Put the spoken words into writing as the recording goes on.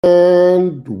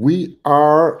And we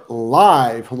are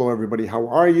live. Hello, everybody. How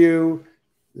are you?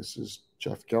 This is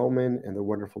Jeff Gelman and the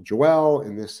wonderful Joelle,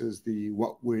 and this is the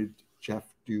What Would Jeff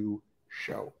Do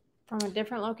show. From a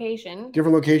different location.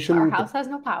 Different location. Our house has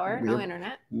no power, no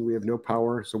internet. We have no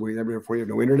power, so therefore you have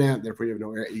no internet, therefore you have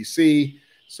no AC.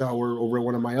 So we're over at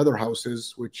one of my other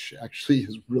houses, which actually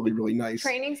is really, really nice.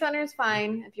 Training center is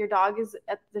fine. If your dog is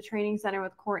at the training center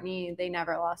with Courtney, they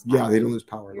never lost power. Yeah, they don't lose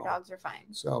power Your at all. dogs are fine.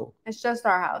 So it's just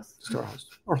our house. It's our house.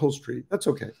 Our whole street. That's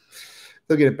okay.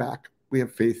 They'll get it back. We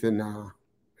have faith in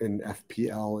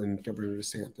FPL and Governor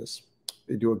DeSantis.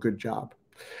 They do a good job.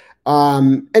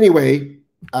 Anyway,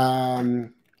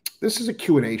 this is a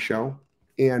Q&A show.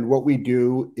 And what we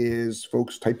do is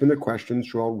folks type in their questions.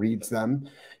 Joel reads them.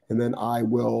 And then I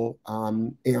will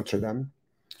answer them.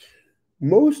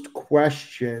 Most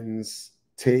questions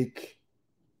take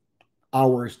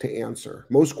hours to answer.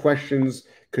 Most questions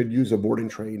could use a board and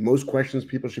train. Most questions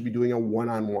people should be doing a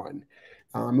one-on-one.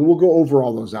 And we'll go over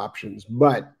all those options.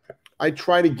 But I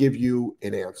try to give you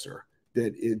an answer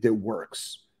that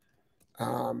works.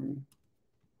 There's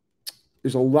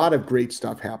a lot of great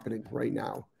stuff happening right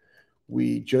now.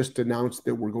 We just announced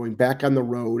that we're going back on the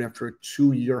road after a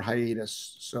 2-year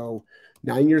hiatus. So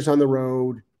 9 years on the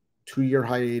road, 2-year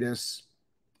hiatus,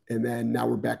 and then now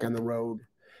we're back on the road.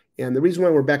 And the reason why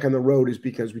we're back on the road is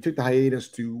because we took the hiatus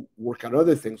to work on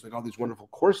other things, like all these wonderful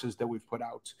courses that we've put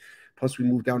out. Plus, we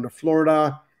moved down to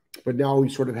Florida, but now we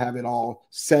sort of have it all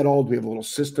settled. We have a little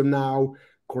system now.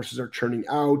 Courses are churning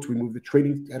out. We moved the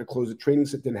training, had to close the training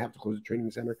center, didn't have to close the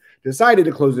training center, decided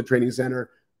to close the training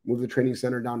center, move the training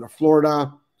center down to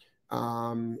Florida.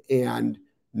 And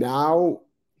now,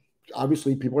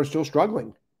 obviously, people are still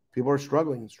struggling. People are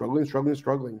struggling. So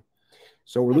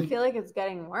I feel like it's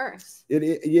getting worse. It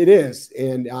is.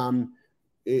 And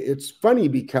it's funny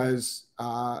because,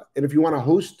 and if you want to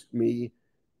host me,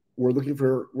 we're looking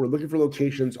for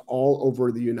locations all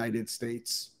over the United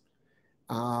States.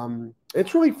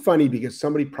 It's really funny because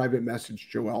somebody private messaged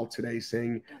Joelle today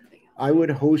saying, I would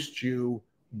host you,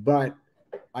 but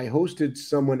I hosted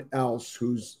someone else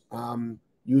who's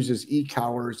uses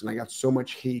e-cowers, and I got so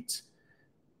much hate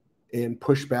and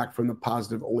pushback from the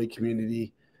positive only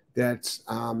community that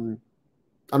I don't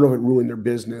know if it ruined their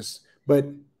business,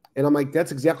 and I'm like,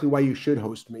 that's exactly why you should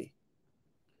host me.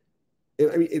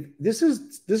 I mean, this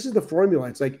is the formula.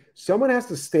 It's like someone has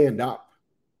to stand up.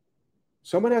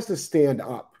 Someone has to stand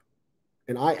up,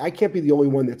 and I can't be the only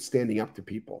one that's standing up to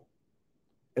people.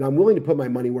 And I'm willing to put my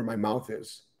money where my mouth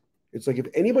is. It's like if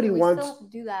anybody wants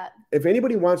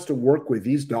to work with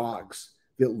these dogs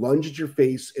that lunge at your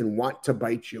face and want to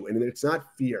bite you, and it's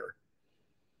not fear.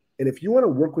 And if you want to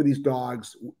work with these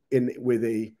dogs with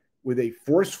a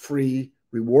force-free,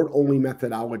 reward-only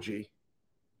methodology,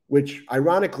 which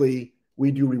ironically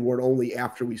we do reward-only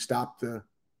after we stop the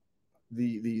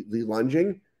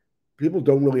lunging, people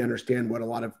don't really understand what a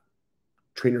lot of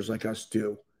trainers like us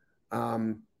do.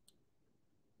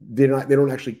 They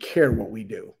don't actually care what we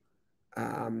do.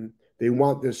 They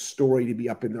want this story to be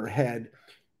up in their head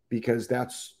because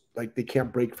that's like they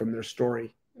can't break from their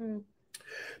story.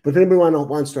 But if anybody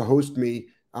wants to host me,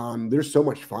 there's so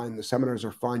much fun. The seminars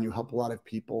are fun. You help a lot of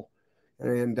people.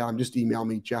 And just email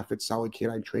me, Jeff at Solid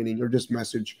Canine Training, or just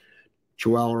message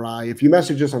Joelle or I. If you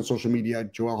message us on social media,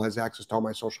 Joelle has access to all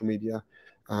my social media.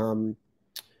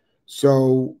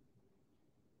 So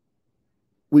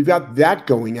we've got that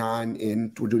going on,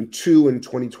 and we're doing 2 in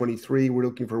 2023. We're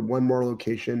looking for one more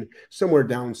location somewhere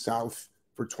down south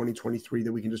for 2023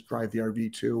 that we can just drive the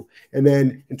RV to. And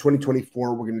then in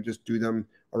 2024, we're going to just do them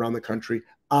around the country.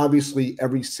 Obviously,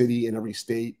 every city and every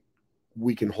state,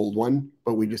 we can hold one,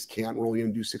 but we just can't. We're only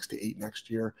going to do 6 to 8 next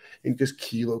year, in just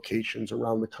key locations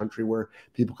around the country where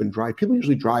people can drive. People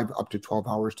usually drive up to 12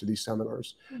 hours to these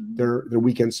seminars. Mm-hmm. Their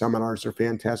weekend seminars are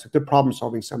fantastic. They're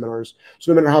problem-solving seminars.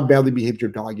 So no matter how badly behaved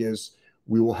your dog is,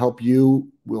 we will help you,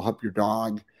 we'll help your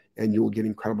dog, and you will get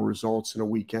incredible results in a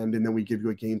weekend. And then we give you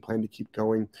a game plan to keep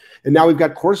going. And now we've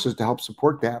got courses to help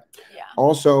support that. Yeah.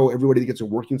 Also, everybody that gets a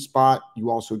working spot, you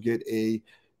also get a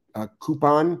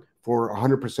coupon for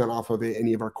 100% off of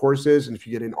any of our courses. And if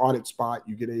you get an audit spot,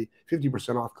 you get a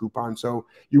 50% off coupon. So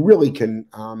you really can,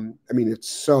 it's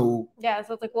so. Yeah,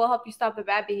 so it's like, we'll help you stop the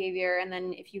bad behavior. And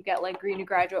then if you get like green to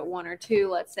graduate 1 or 2,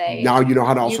 let's say. Now you know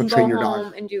how to also train your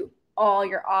dog. And do all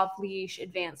your off-leash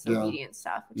advanced obedience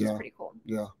stuff, which is pretty cool.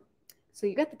 Yeah. So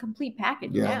you got the complete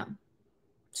package now.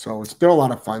 So it's been a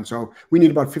lot of fun. So we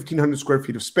need about 1,500 square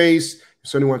feet of space. If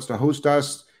somebody wants to host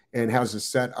us and has a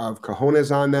set of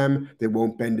cojones on them, they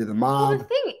won't bend to the mob. Well, the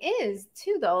thing is,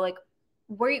 too, though, like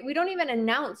we don't even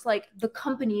announce like the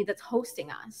company that's hosting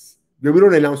us. We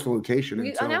don't announce the location.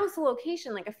 We announce the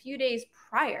location like a few days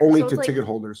prior. Only to ticket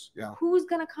holders. Yeah. Who's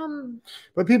gonna come?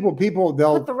 But people,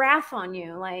 they'll put the wrath on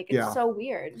you. Like, it's so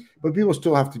weird. But people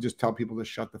still have to just tell people to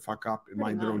shut the fuck up and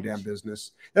mind their own damn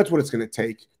business. That's what it's going to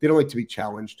take. They don't like to be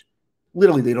challenged.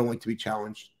 Literally, they don't like to be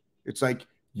challenged. It's like,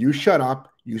 you shut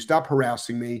up, you stop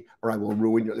harassing me, or I will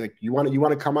ruin your. Like, you want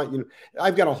to come out.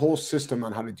 I've got a whole system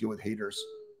on how to deal with haters.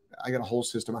 I got a whole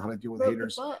system on how to deal with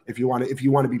haters. If you want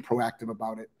to be proactive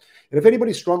about it, and if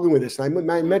anybody's struggling with this,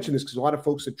 and I mention this because a lot of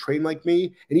folks that train like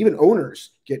me, and even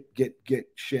owners get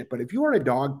shit. But if you are a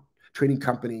dog training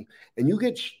company and you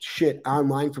get shit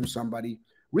online from somebody,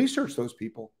 research those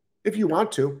people. If you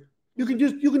want to, you can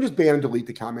just ban and delete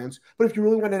the comments. But if you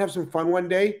really want to have some fun one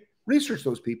day, research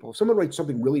those people. If someone writes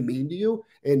something really mean to you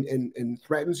and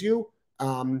threatens you,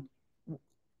 find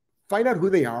out who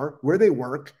they are, where they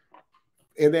work,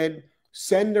 and then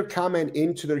send their comment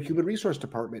into their human resource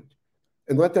department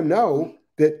and let them know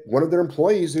that one of their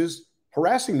employees is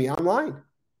harassing me online.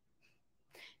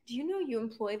 Do you know you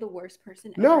employ the worst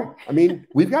person ever? No. I mean,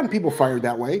 we've gotten people fired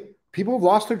that way. People have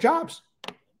lost their jobs.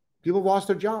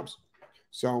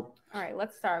 So. All right,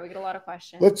 let's start. We get a lot of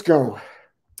questions. Let's go.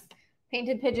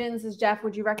 Painted Pigeons is Jeff.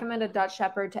 Would you recommend a Dutch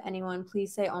Shepherd to anyone?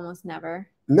 Please say almost never.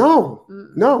 No.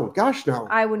 No. Gosh, no.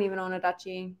 I wouldn't even own a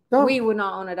Dutchie. No. We would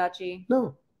not own a Dutchie.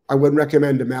 No. I wouldn't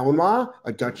recommend a Malinois,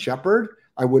 a Dutch Shepherd.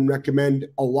 I wouldn't recommend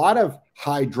a lot of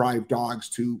high drive dogs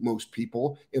to most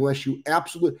people unless you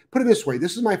absolutely put it this way.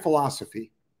 This is my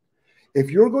philosophy. If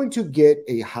you're going to get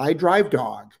a high drive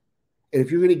dog, and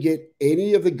if you're going to get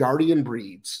any of the Guardian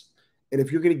breeds, and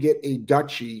if you're going to get a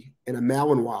Dutchie and a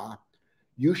Malinois,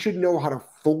 you should know how to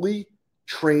fully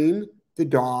train the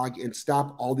dog and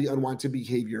stop all the unwanted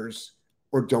behaviors,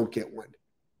 or don't get one.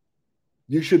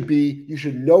 You should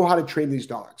know how to train these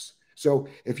dogs. So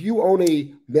if you own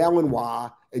a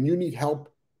Malinois and you need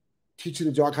help teaching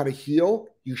the dog how to heel,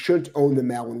 you shouldn't own the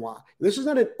Malinois. This is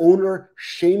not an owner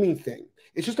shaming thing.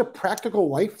 It's just a practical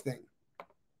life thing.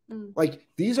 Like,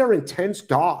 these are intense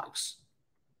dogs.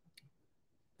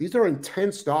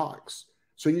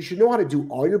 So you should know how to do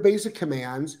all your basic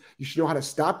commands. You should know how to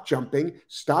stop jumping,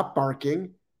 stop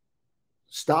barking,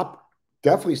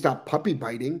 definitely stop puppy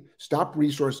biting, stop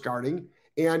resource guarding,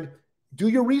 and do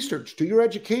your research, do your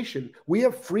education. We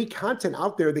have free content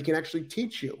out there that can actually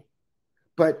teach you.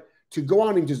 But to go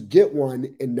out and just get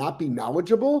one and not be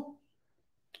knowledgeable,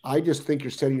 I just think you're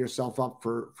setting yourself up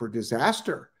for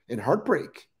disaster and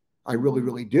heartbreak. I really,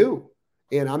 really do.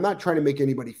 And I'm not trying to make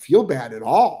anybody feel bad at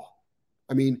all.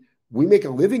 I mean, we make a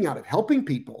living out of helping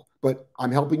people, but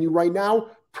I'm helping you right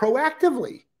now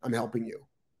proactively. I'm helping you.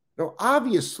 Now,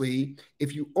 obviously,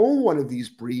 if you own one of these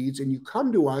breeds and you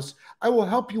come to us, I will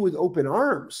help you with open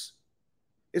arms.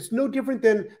 It's no different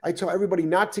than I tell everybody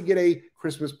not to get a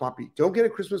Christmas puppy. Don't get a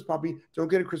Christmas puppy. Don't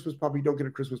get a Christmas puppy. Don't get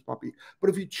a Christmas puppy. But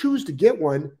if you choose to get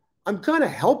one, I'm going to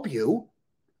help you.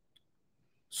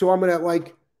 So I'm going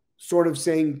to sort of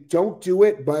saying, don't do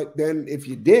it. But then if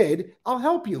you did, I'll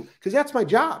help you, because that's my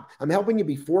job. I'm helping you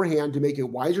beforehand to make a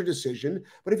wiser decision.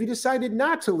 But if you decided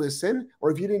not to listen,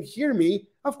 or if you didn't hear me,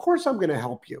 of course I'm going to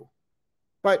help you.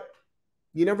 But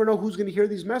you never know who's going to hear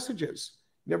these messages.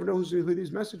 You never know who's going to hear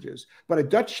these messages. But a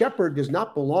Dutch Shepherd does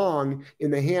not belong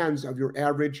in the hands of your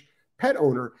average pet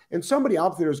owner. And somebody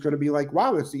out there is going to be like,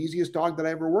 wow, that's the easiest dog that I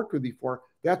ever worked with before.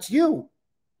 That's you.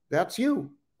 That's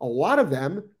you. A lot of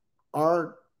them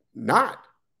are not.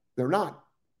 They're not.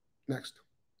 Next.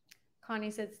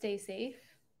 Connie said, stay safe.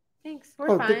 Thanks.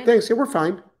 We're fine. Thanks. Yeah, we're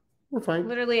fine. We're fine.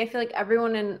 Literally, I feel like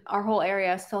everyone in our whole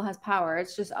area still has power.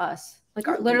 It's just us.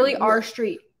 Literally our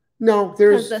street. No,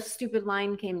 because the stupid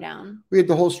line came down. We had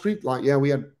the whole street line. Yeah,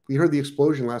 we heard the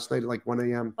explosion last night at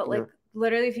 1 a.m. But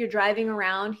literally, if you're driving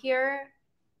around here,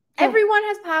 everyone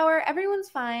has power. Everyone's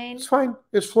fine. It's fine.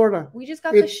 It's Florida. We just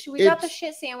got the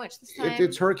shit sandwich this time.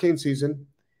 It's hurricane season.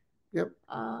 Yep.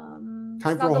 Time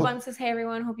for a Bun says, hey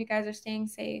everyone, hope you guys are staying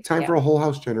safe. Time for a whole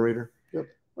house generator. Yep.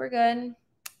 We're good.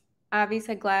 Avi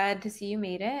said, glad to see you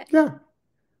made it. Yeah.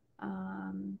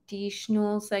 D.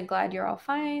 Schnool said, glad you're all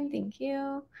fine. Thank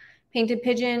you. Painted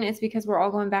Pigeon, it's because we're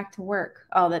all going back to work.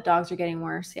 Oh, that dogs are getting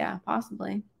worse. Yeah,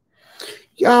 possibly.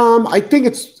 I think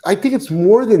it's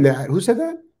more than that. Who said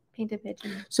that? Painted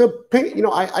Pigeon. So,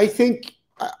 I think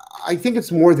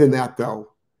it's more than that,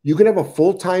 though. You can have a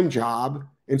full-time job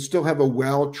and still have a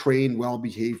well-trained,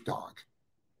 well-behaved dog.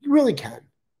 You really can.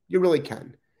 You really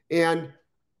can. And,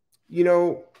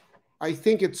 I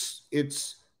think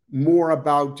it's more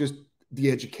about just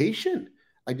the education.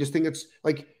 I just think it's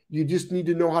like, you just need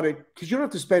to know how to, because you don't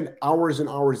have to spend hours and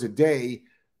hours a day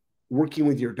working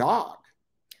with your dog.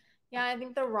 Yeah, I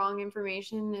think the wrong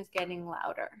information is getting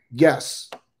louder. Yes.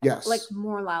 Yes. Like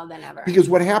more loud than ever. Because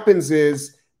what happens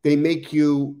is they make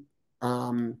you,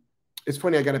 it's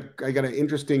funny, I got an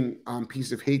interesting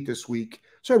piece of hate this week.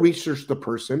 So I researched the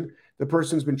person. The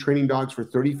person's been training dogs for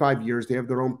 35 years. They have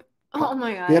their own oh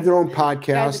my God. They have their own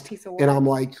podcast. And I'm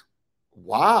like,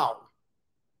 wow,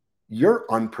 you're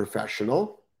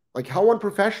unprofessional. Like, how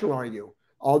unprofessional are you?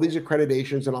 All these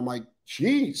accreditations. And I'm like,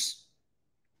 geez,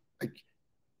 like,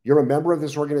 you're a member of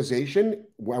this organization.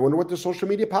 I wonder what the social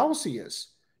media policy is.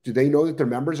 Do they know that their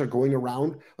members are going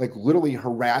around like literally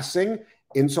harassing,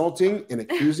 insulting, and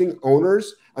accusing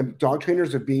owners, dog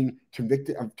trainers of being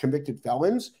convicted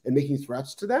felons and making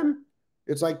threats to them?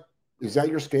 It's like, is that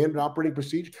your standard operating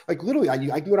procedure? Like literally,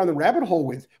 I can go down the rabbit hole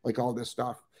with like all this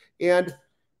stuff. And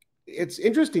it's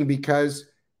interesting because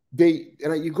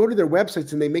you go to their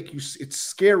websites and they make you, it's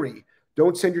scary.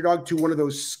 Don't send your dog to one of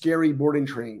those scary boarding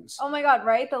trains. Oh my God,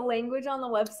 right? The language on the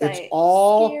website. It's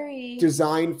all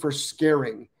designed for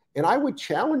scaring. And I would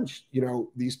challenge,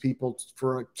 these people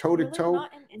for a toe-to-toe.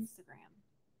 Not an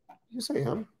Instagram. Yes, I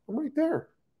am. I'm right there.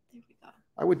 There we go.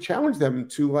 I would challenge them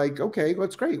to like, okay,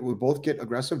 that's great. We'll both get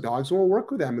aggressive dogs and we'll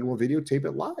work with them and we'll videotape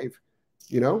it live,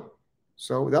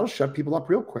 So that'll shut people up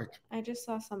real quick. I just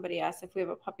saw somebody ask if we have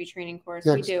a puppy training course.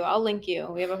 Next. We do. I'll link you.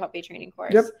 We have a puppy training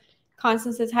course. Yep.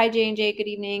 Constance says, hi, J&J. Good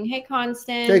evening. Hey,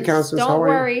 Constance. Hey, Constance. Don't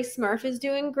worry. Smurf is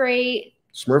doing great.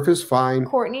 Smurf is fine.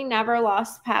 Courtney never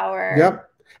lost power. Yep.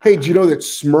 Hey, do you know that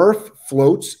Smurf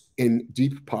floats in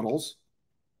deep puddles?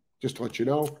 Just to let you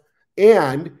know.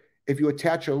 And if you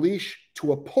attach a leash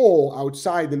to a pole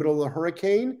outside in the middle of the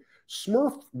hurricane,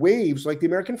 Smurf waves like the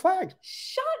American flag.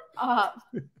 Shut up.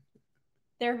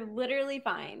 They're literally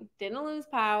fine. Didn't lose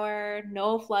power.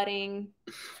 No flooding.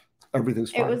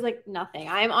 Everything's fine. It was like nothing.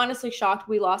 I'm honestly shocked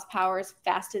we lost power as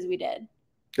fast as we did.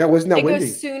 Yeah, wasn't that windy?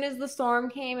 As soon as the storm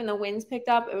came and the winds picked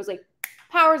up, it was like,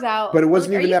 power's out. But it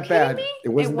wasn't even that bad. It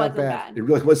wasn't that bad. It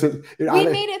really wasn't. We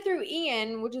made it through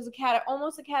Ian, which is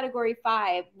almost a category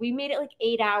 5. We made it like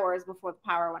 8 hours before the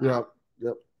power went out.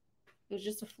 Yep. It was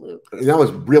just a fluke. And that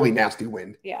was really nasty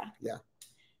wind. Yeah. Yeah.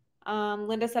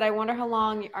 Linda said, I wonder how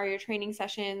long are your training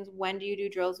sessions? When do you do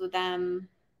drills with them?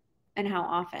 And how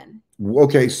often?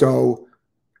 Okay, so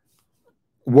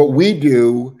what we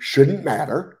do shouldn't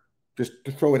matter. Just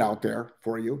to throw it out there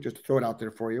for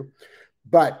you.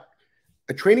 But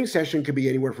a training session could be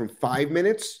anywhere from 5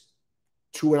 minutes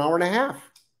to an hour and a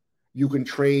half. You can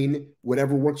train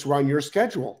whatever works around your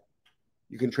schedule.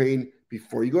 You can train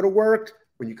before you go to work,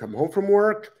 when you come home from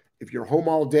work. If you're home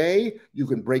all day, you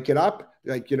can break it up.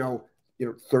 Like,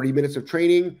 30 minutes of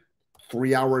training,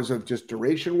 3 hours of just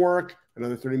duration work,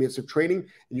 another 30 minutes of training,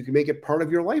 and you can make it part of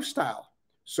your lifestyle.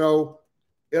 So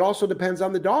it also depends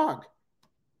on the dog.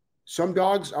 Some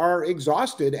dogs are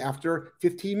exhausted after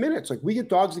 15 minutes. Like we get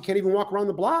dogs that can't even walk around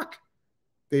the block.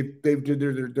 They're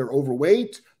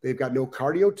overweight. They've got no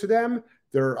cardio to them.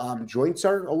 Their joints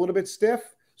are a little bit stiff.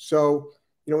 So,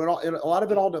 a lot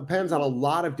of it all depends on a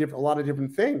lot of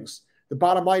different things. The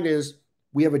bottom line is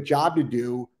we have a job to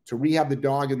do to rehab the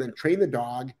dog and then train the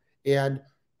dog. And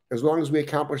as long as we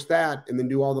accomplish that and then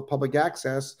do all the public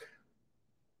access,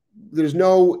 there's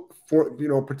no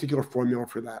particular formula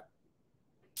for that.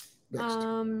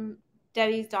 Next.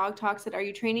 Debbie's dog talk said, are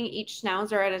you training each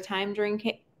schnauzer at a time during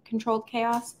controlled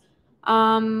chaos?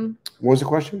 What was the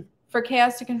question? For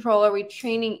chaos to control, are we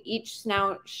training each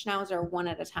schnauzer one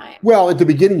at a time? Well, at the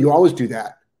beginning, you always do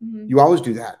that. Mm-hmm. You always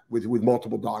do that with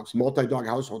multiple dogs, multi-dog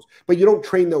households. But you don't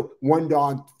train the one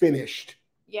dog finished.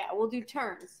 Yeah, we'll do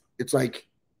turns. It's like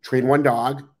train one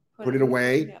dog, put it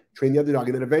away, train the other dog,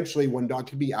 and then eventually one dog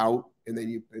can be out, and then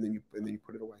you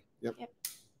put it away. Yep.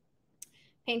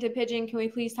 Painted Pigeon, can we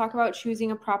please talk about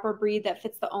choosing a proper breed that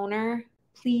fits the owner?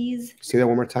 Please. Say that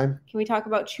one more time. Can we talk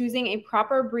about choosing a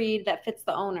proper breed that fits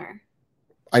the owner?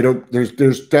 There's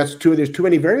too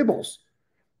many variables.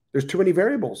 There's too many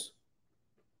variables.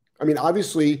 I mean,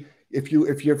 obviously, if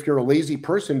you're a lazy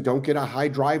person, don't get a high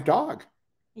drive dog.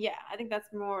 Yeah, I think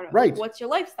that's more right. What's your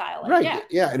lifestyle? Like, right.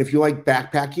 Yeah. And if you like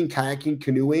backpacking, kayaking,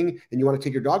 canoeing, and you want to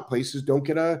take your dog places, don't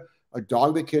get a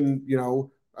dog that can,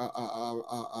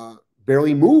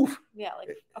 barely move. Yeah,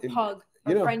 like a pug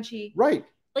or Frenchie. Right.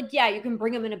 Like, yeah, you can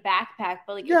bring them in a backpack,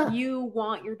 but like if you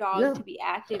want your dog to be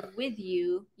active with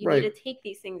you, you need to take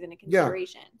these things into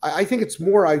consideration. Yeah. I think it's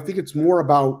more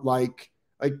about like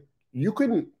you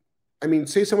couldn't,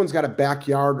 say someone's got a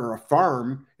backyard or a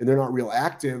farm and they're not real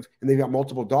active and they've got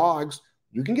multiple dogs,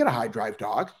 you can get a high drive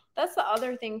dog. That's the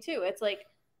other thing too. It's like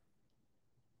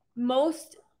a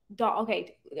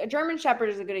German Shepherd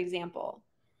is a good example.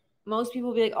 Most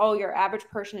people be like, oh, your average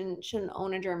person shouldn't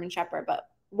own a German Shepherd, but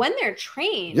when they're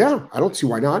trained. Yeah, I don't see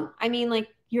why not. Like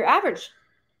your average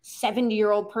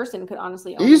 70-year-old person could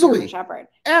honestly own Easily. a German Shepherd.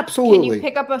 Absolutely. Can you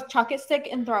pick up a chuck it stick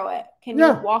and throw it? Can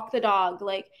Yeah. you walk the dog?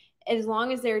 Like, as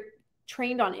long as they're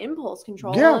trained on impulse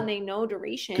control Yeah. and they know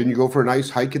duration. Can you go for a nice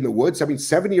hike in the woods? I mean,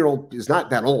 70-year-old is not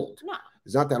that old. No.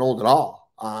 It's not that old at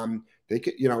all. They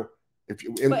could, you know, if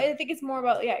you. But I think it's more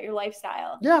about your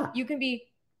lifestyle. Yeah. You can be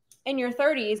in your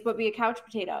 30s, but be a couch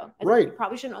potato. Right. You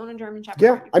probably shouldn't own a German Shepherd.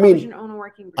 Yeah. I mean, shouldn't own a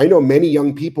working breed. I know many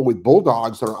young people with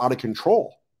bulldogs that are out of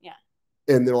control. Yeah.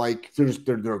 And they're like,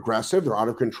 they're aggressive, they're out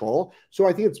of control. So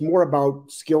I think it's more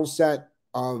about skill set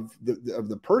of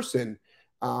the person.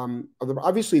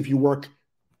 Obviously, if you work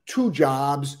 2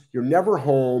 jobs, you're never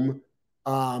home.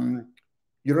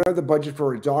 You don't have the budget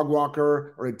for a dog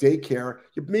walker or a daycare.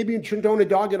 Maybe you shouldn't own a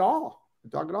dog at all.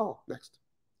 Next.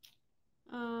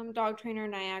 Dog trainer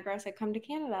Niagara said, come to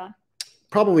Canada.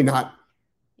 Probably not.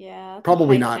 Yeah.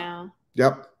 Probably not. Now.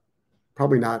 Yep.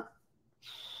 Probably not.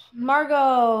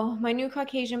 Margot, my new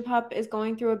Caucasian pup is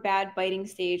going through a bad biting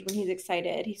stage when he's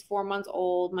excited. He's 4 months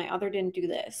old. My other didn't do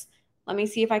this. Let me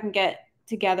see if I can get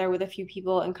together with a few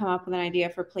people and come up with an idea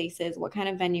for places. What kind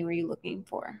of venue are you looking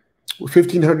for?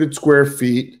 1,500 square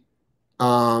feet.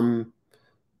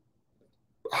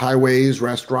 Highways,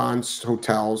 restaurants,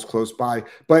 hotels close by.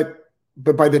 But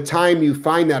by the time you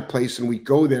find that place and we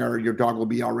go there, your dog will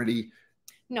be already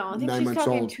No, I think 9 she's months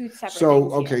talking old. 2 separate So,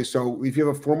 things okay, here. so if you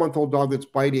have a 4-month-old dog that's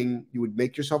biting, you would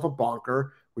make yourself a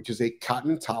bonker, which is a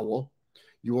cotton towel.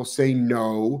 You will say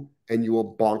no, and you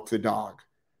will bonk the dog.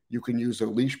 You can use a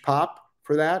leash pop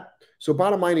for that. So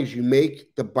bottom line is you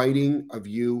make the biting of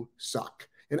you suck.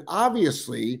 And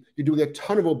obviously, you're doing a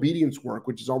ton of obedience work,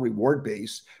 which is all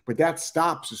reward-based, but that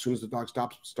stops as soon as the dog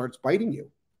starts biting you.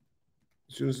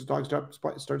 As soon as the dog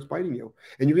starts biting you.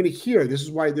 And you're going to hear, this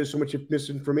is why there's so much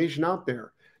misinformation out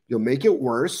there. You'll make it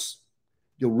worse.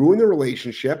 You'll ruin the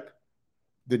relationship.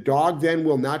 The dog then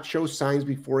will not show signs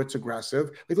before it's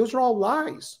aggressive. Like, those are all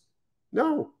lies.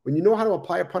 No. When you know how to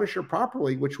apply a punisher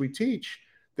properly, which we teach,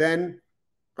 then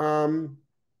all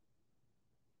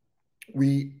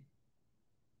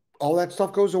that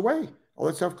stuff goes away. All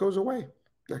that stuff goes away.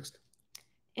 Next.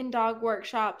 In Dog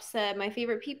Workshop said, my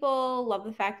favorite people, love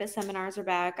the fact that seminars are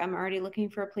back. I'm already looking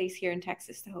for a place here in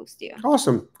Texas to host you.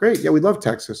 Awesome. Great. Yeah, we love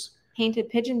Texas. Painted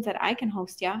Pigeon said, I can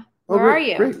host ya. Oh, Where are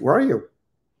you? Great. Where are you?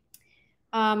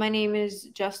 My name is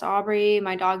Just Aubrey.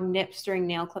 My dog nips during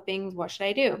nail clippings. What should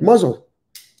I do? Muzzle.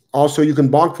 Also, you can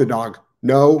bonk the dog.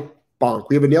 No bonk.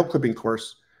 We have a nail clipping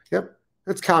course. Yep.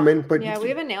 That's common, but yeah, we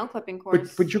have a nail clipping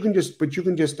course. But you can just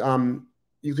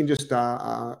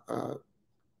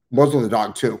muzzle the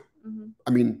dog too. Mm-hmm.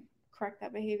 I mean, correct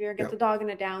that behavior. Get the dog in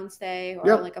a down stay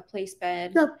or like a place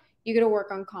bed. Yep. You got to work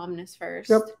on calmness first.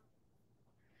 Yep.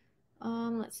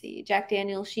 Let's see. Jack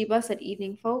Daniel Sheba said,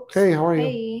 evening, folks. Hey, how are you?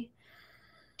 Hey.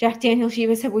 Jack Daniel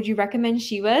Sheba said, would you recommend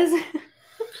Shebas?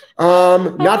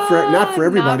 Not for everybody. Not for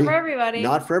everybody.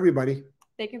 Not for everybody.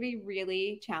 They can be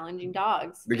really challenging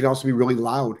dogs. They can also be really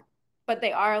loud. But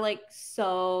they are like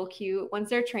so cute. Once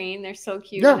they're trained, they're so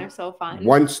cute Yeah. and they're so fun.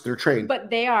 Once they're trained. But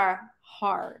they are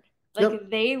hard. Like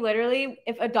they literally,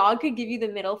 if a dog could give you the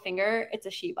middle finger, it's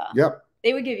a Shiba. Yep.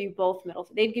 They would give you both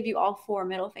they'd give you all 4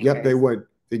 middle fingers. Yep, they would.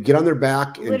 They'd get on their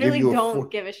back and literally give you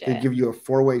don't give a shit. They'd give you a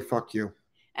 4-way fuck you.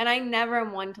 And I never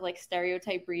am one to like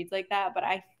stereotype breeds like that, but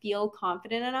I feel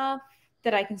confident enough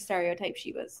that I can stereotype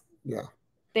Shibas. Yeah.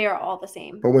 They are all the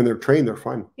same. But when they're trained, they're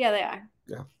fun. Yeah, they are.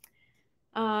 Yeah.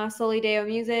 Solideo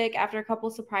Music. After a couple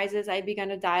surprises, I've begun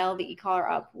to dial the e-collar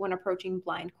up when approaching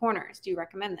blind corners. Do you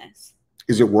recommend this?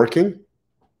 Is it working?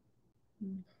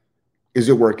 Is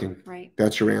it working? Right.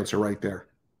 That's your answer right there.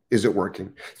 Is it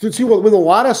working? So see, what with a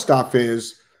lot of stuff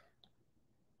is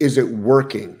it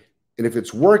working? And if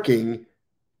it's working,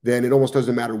 then it almost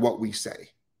doesn't matter what we say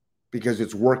because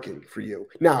it's working for you.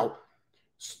 Now,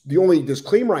 the only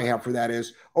disclaimer I have for that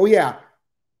is, oh yeah,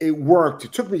 it worked.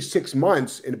 It took me 6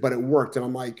 months, but it worked. And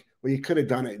I'm like, well, you could have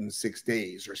done it in 6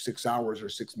 days or 6 hours or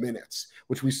 6 minutes,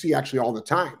 which we see actually all the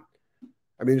time.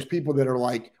 I mean, there's people that are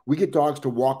like, we get dogs to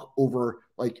walk over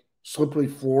like slippery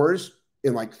floors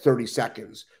in like 30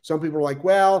 seconds. Some people are like,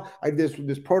 well, I did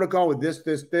this protocol with this.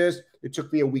 It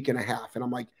took me a week and a half. And I'm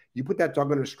like, you put that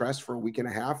dog under stress for a week and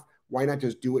a half. Why not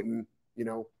just do it in,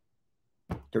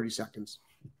 30 seconds?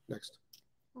 Next.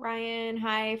 Ryan,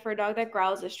 hi. For a dog that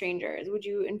growls at strangers, would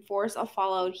you enforce a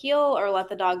followed heel or let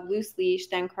the dog loose leash,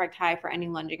 then correct high for any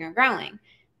lunging or growling?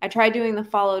 I tried doing the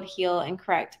followed heel and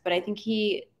correct, but I think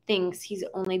he thinks he's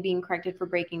only being corrected for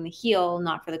breaking the heel,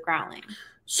 not for the growling.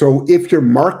 So if your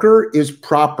marker is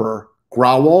proper,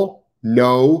 growl,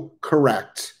 no,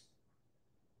 correct,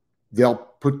 they'll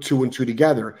put 2 and 2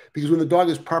 together. Because when the dog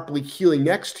is properly heeling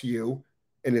next to you,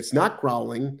 and it's not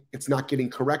growling, it's not getting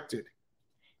corrected.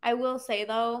 I will say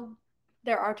though,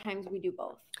 there are times we do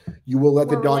both. You will let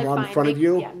Where the we're dog like, out in fine, front of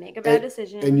you. Yeah, make a bad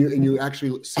decision. And you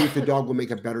actually see if the dog will make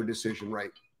a better decision,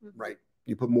 right? Right.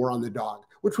 You put more on the dog,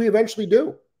 which we eventually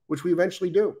do.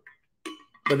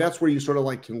 But that's where you sort of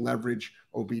like can leverage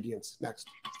obedience. Next.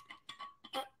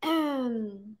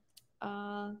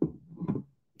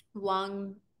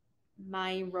 Along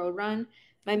my road run,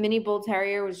 my mini bull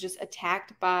terrier was just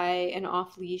attacked by an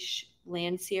off-leash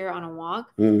Landseer on a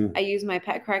walk. I used my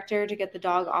pet corrector to get the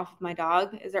dog off of my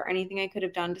dog. Is there anything I could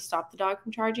have done to stop the dog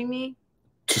from charging me?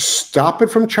 To stop it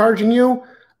from charging you?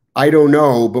 I don't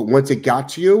know, but once it got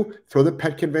to you, throw the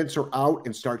pet convincer out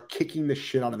and start kicking the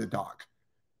shit out of the dog.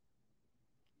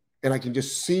 And I can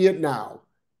just see it now.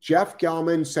 Jeff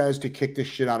Gellman says to kick the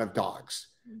shit out of dogs.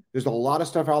 There's a lot of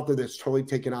stuff out there that's totally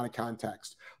taken out of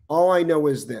context. All I know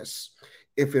is this.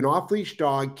 If an off-leash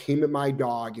dog came at my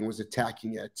dog and was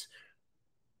attacking it,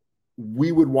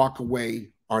 we would walk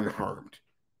away unharmed.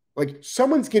 Like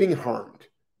someone's getting harmed.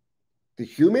 The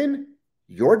human,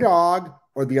 your dog,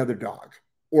 or the other dog,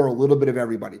 or a little bit of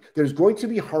everybody. There's going to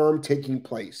be harm taking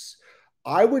place.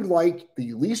 I would like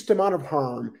the least amount of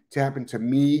harm to happen to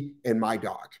me and my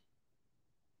dog,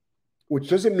 which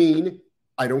doesn't mean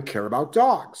I don't care about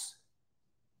dogs.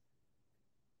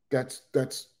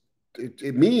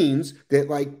 It means that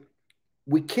like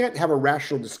we can't have a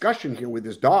rational discussion here with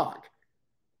this dog.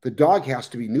 The dog has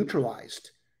to be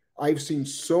neutralized. I've seen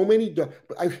so many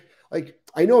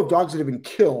I know of dogs that have been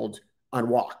killed on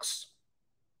walks.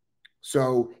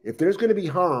 So if there's going to be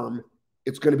harm,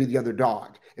 it's going to be the other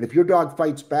dog. And if your dog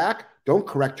fights back, don't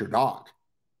correct your dog.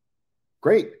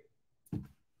 Great.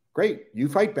 You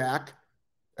fight back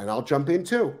and I'll jump in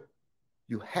too.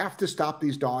 You have to stop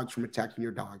these dogs from attacking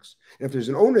your dogs. And if there's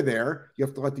an owner there, you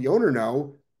have to let the owner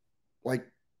know, like,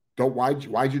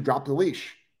 why'd you drop the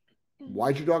leash?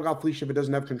 Why'd your dog off leash if it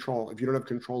doesn't have control, if you don't have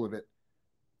control of it?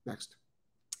 Next.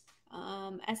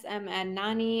 SM and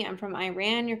Nani, I'm from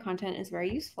Iran. Your content is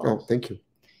very useful. Oh, thank you.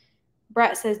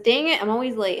 Brett says, dang it, I'm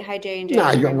always late. Hi, J and J.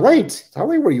 Nah, you're late. Tell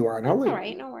me where you are. All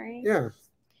right, no worries. Yeah.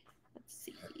 Let's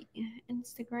see.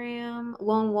 Instagram.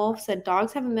 Lone Wolf said,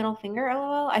 dogs have a middle finger,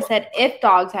 LOL. I said, if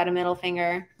dogs had a middle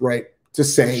finger. Right.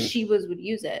 Just saying. She would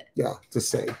use it. Yeah, just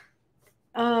saying.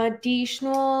 D.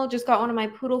 Schnoll just got one of my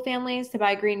poodle families to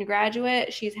buy Green to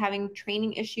Graduate. She's having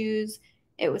training issues.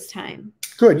 It was time.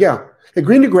 Good, yeah. The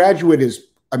Green to Graduate is,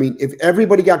 I mean, if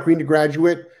everybody got Green to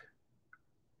Graduate,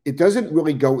 it doesn't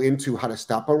really go into how to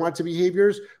stop unwanted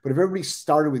behaviors, but if everybody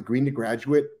started with Green to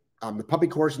Graduate, the puppy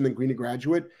course and then Green to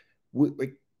Graduate,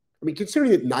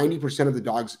 considering that 90% of the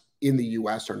dogs in the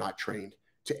U.S. are not trained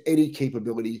to any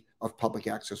capability of public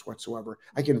access whatsoever,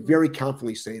 I can very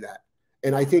confidently say that.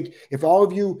 And I think if all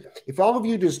of you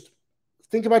just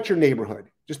think about your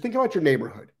neighborhood,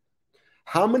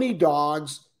 how many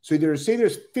dogs, so there's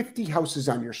 50 houses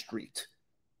on your street.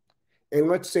 And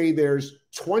let's say there's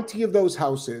 20 of those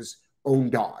houses own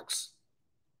dogs.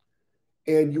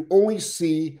 And you only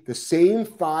see the same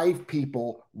 5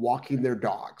 people walking their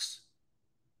dogs.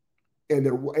 And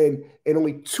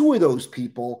only 2 of those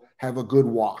people have a good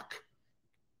walk.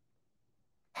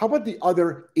 How about the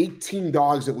other 18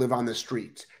 dogs that live on the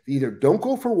street? They either don't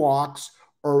go for walks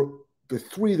or the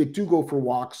 3 that do go for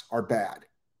walks are bad.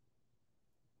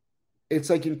 It's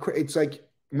like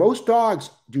most dogs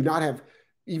do not have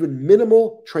even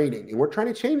minimal training, and we're trying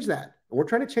to change that.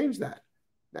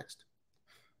 Next.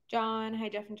 John, hi,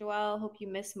 Jeff and Joelle. Hope you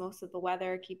missed most of the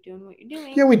weather. Keep doing what you're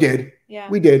doing. Yeah, we did. Yeah,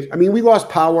 we did. I mean, we lost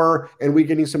power, and we're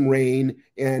getting some rain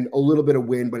and a little bit of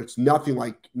wind, but it's nothing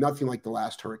like the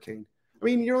last hurricane. I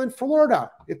mean, you're in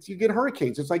Florida. You get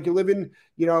hurricanes. It's like you live in,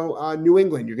 New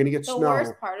England. You're going to get snow. The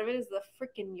worst part of it is the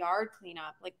freaking yard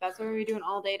cleanup. Like, that's what we're doing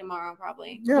all day tomorrow,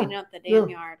 probably. Yeah. Cleaning up the damn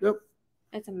yard. Yep.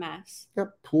 It's a mess.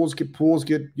 Yep. Pools get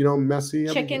messy.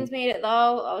 Chickens made it, though.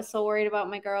 I was so worried about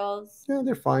my girls. Yeah,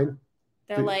 they're fine.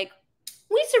 They're like,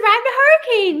 we survived the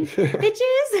hurricane,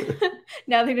 bitches.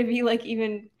 Now they're going to be, like,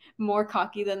 even more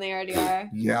cocky than they already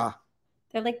are. Yeah.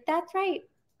 They're like, that's right.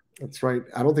 That's right.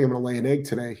 I don't think I'm going to lay an egg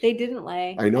today. They didn't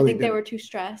lay. I know I think they were too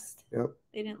stressed. Yep.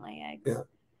 They didn't lay eggs. Yeah.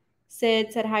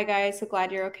 Sid said, hi, guys. So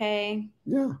glad you're okay.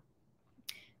 Yeah.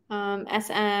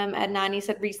 SM Adnani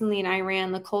said, recently in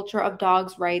Iran, the culture of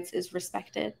dogs' rights is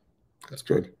respected. That's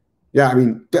good. Yeah, I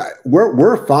mean,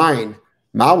 we're fine.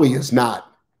 Maui is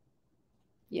not.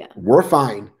 Yeah. We're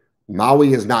fine.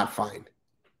 Maui is not fine.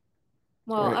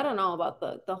 Well, right. I don't know about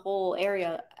the whole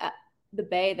area at the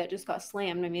bay that just got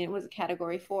slammed. I mean, it was a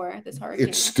Category 4, this hurricane.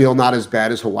 It's still not as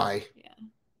bad as Hawaii. Yeah.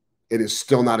 It is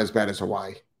still not as bad as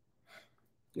Hawaii.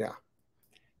 Yeah.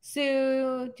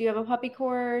 Sue, do you have a puppy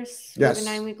course? Yes. We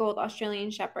have a 9-week-old Australian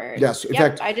Shepherd. Yes. In Yep,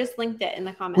 fact, I just linked it in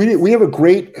the comments. We have a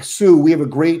great, Sue, we have a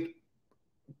great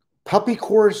puppy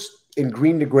course and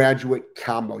Green to Graduate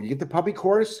combo. You get the puppy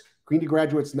course, Green to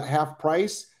Graduate's half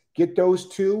price. Get those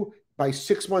two. By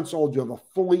 6 months old, you have a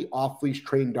fully off-leash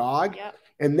trained dog. Yep.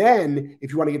 And then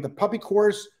if you want to get the puppy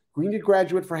course, Green to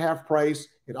Graduate for half price,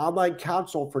 an online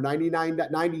consult for $99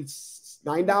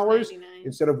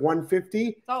 instead of $150.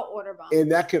 It's all order bumps.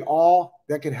 And that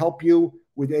could help you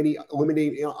with any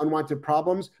eliminating unwanted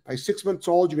problems. By 6 months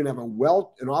old, you're going to have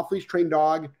an off-leash trained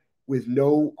dog with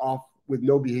no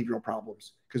behavioral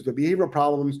problems, because the behavioral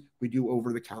problems we do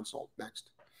over the consult.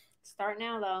 Next. Start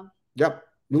now, though. Yep.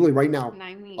 Literally right now.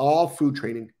 9 weeks. All food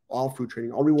training, all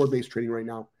reward-based training right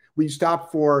now. We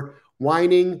stop for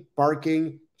whining,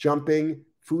 barking, jumping,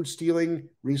 food stealing,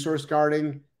 resource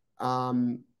guarding.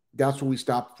 That's what we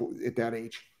stop for at that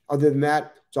age. Other than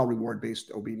that, it's all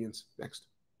reward-based obedience. Next.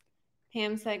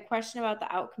 Pam said, question about the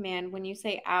out command. When you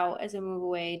say out as a move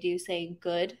away, do you say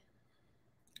good?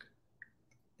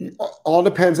 All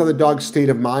depends on the dog's state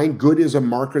of mind. Good is a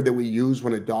marker that we use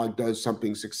when a dog does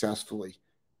something successfully.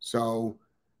 So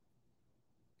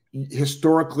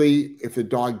historically, if the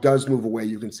dog does move away,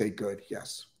 you can say good,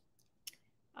 yes.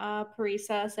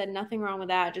 Parisa said, nothing wrong with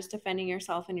that, just defending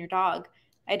yourself and your dog.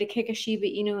 I had to kick a Shiba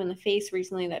Inu in the face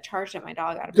recently that charged at my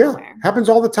dog out of nowhere. Happens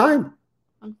all the time.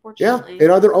 Unfortunately. Yeah,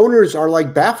 and other owners are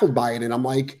like baffled by it, and I'm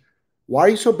like, why are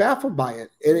you so baffled by it?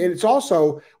 And it's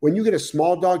also, when you get a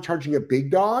small dog charging a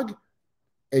big dog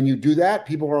and you do that,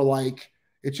 people are like,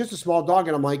 it's just a small dog.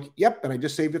 And I'm like, yep, and I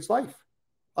just saved its life.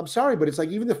 I'm sorry, but it's like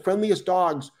even the friendliest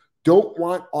dogs don't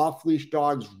want off-leash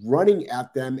dogs running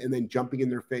at them and then jumping in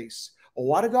their face. A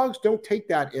lot of dogs don't take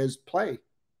that as play.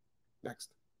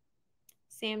 Next.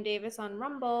 Sam Davis on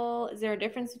Rumble. Is there a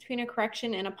difference between a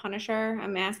correction and a punisher?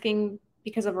 I'm asking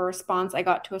because of a response I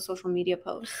got to a social media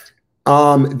post.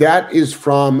 That is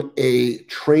from a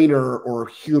trainer or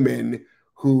human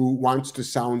who wants to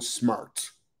sound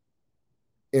smart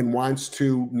and wants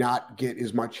to not get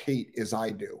as much hate as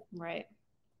I do. Right.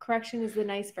 Correction is the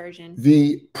nice version.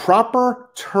 The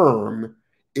proper term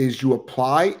is you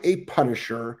apply a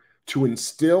punisher to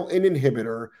instill an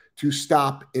inhibitor to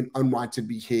stop an unwanted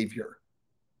behavior.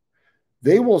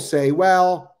 They will say,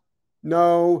 well,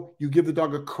 no, you give the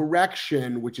dog a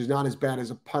correction, which is not as bad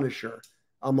as a punisher.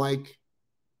 I'm like,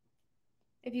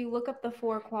 if you look up the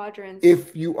 4 quadrants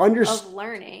of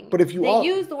learning, but if you they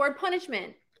use the word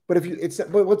punishment. But if you,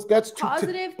 that's too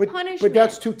positive punishment. But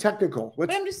that's too technical.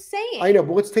 But I'm just saying. I know,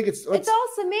 but let's it's all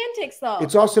semantics, though.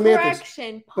 It's all semantics.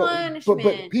 Correction,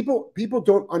 punishment. But people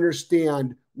don't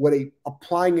understand what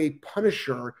applying a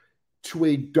punisher to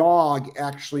a dog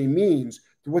actually means.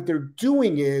 What they're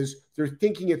doing is they're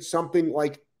thinking it's something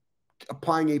like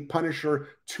applying a punisher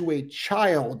to a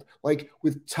child, like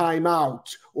with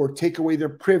timeout or take away their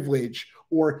privilege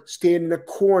or stand in a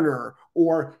corner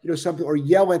or something, or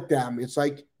yell at them. It's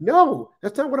like, no,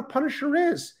 that's not what a punisher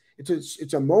is.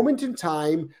 It's a moment in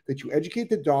time that you educate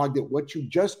the dog that what you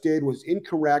just did was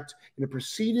incorrect, and it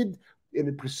proceeded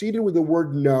with the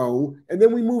word no, and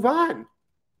then we move on.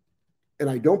 And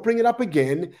I don't bring it up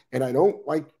again, and I don't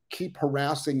keep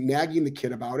nagging the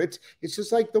kid about it. It's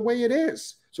just like the way it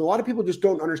is. So a lot of people just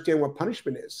don't understand what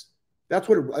punishment is. That's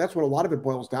what a lot of it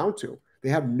boils down to. They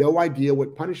have no idea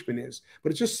what punishment is,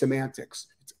 but it's just semantics.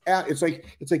 It's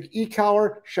like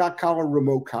e-collar, shock collar,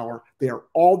 remote collar. They are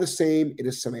all the same. It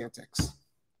is semantics.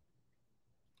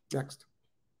 Next.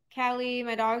 Callie,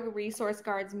 my dog resource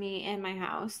guards me and my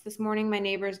house. This morning, my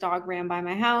neighbor's dog ran by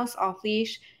my house off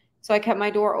leash. So I kept my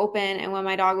door open, and when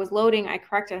my dog was loading, I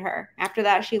corrected her. After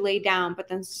that, she laid down, but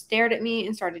then stared at me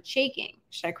and started shaking.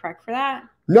 Should I correct for that?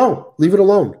 No, leave it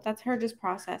alone. That's her just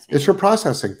processing. It's her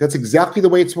processing. That's exactly the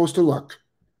way it's supposed to look.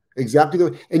 Exactly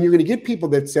the way. And you're going to get people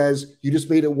that says, you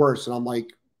just made it worse. And I'm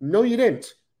like, no, you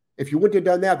didn't. If you wouldn't have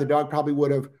done that, the dog probably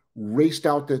would have raced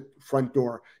out the front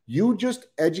door. You just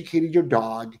educated your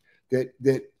dog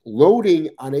that loading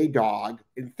on a dog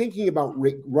and thinking about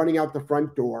running out the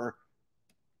front door,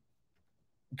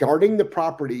 guarding the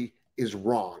property is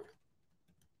wrong.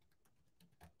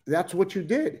 That's what you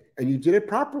did, and you did it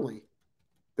properly.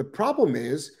 The problem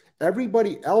is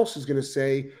everybody else is going to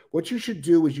say what you should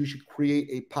do is you should create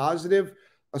a positive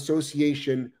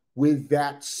association with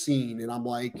that scene. And I'm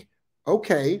like,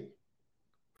 okay,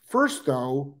 first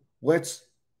though, let's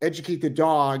educate the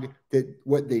dog that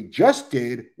what they just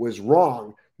did was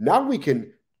wrong. Now we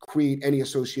can create any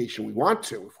association we want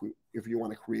to if you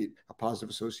want to create a positive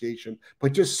association,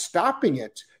 but just stopping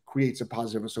it creates a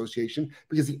positive association,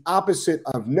 because the opposite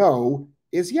of no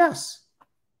is yes.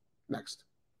 Next.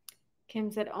 Kim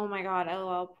said, "Oh my God,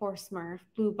 LOL, poor Smurf,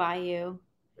 Blue Bayou."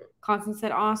 Constance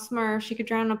said, "Oh, Smurf, she could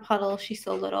drown in a puddle. She's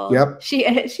so little." Yep. She's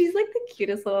like the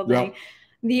cutest little thing. Yep.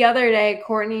 The other day,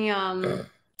 Courtney,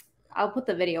 I'll put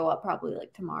the video up probably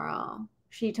like tomorrow.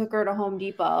 She took her to Home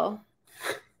Depot.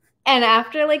 And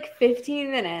after like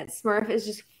 15 minutes, Smurf is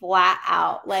just flat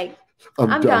out like,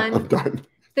 I'm done. I'm done.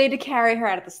 They had to carry her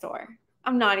out of the store.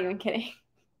 I'm not even kidding.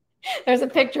 There's a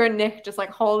picture of Nick just like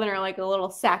holding her like a little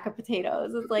sack of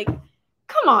potatoes. It's like,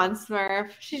 come on,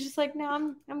 Smurf. She's just like,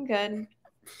 no, I'm good.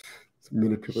 It's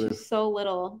manipulative. She's so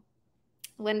little.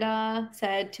 Linda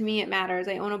said, "To me, it matters.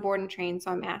 I own a board and train, so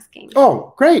I'm asking."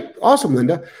 Oh, great. Awesome,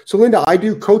 Linda. So, Linda, I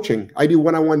do coaching. I do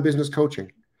one-on-one business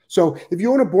coaching. So if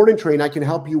you own a board and train, I can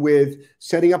help you with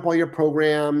setting up all your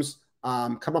programs,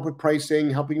 come up with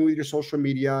pricing, helping you with your social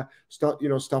media, stuff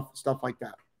like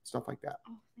that. Stuff like that.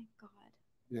 Oh, thank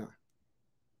God.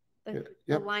 Yeah.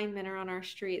 The linemen are on our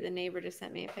street. The neighbor just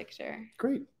sent me a picture.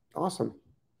 Great. Awesome.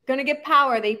 Gonna get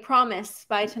power. They promised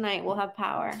by tonight we'll have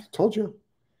power. Told you.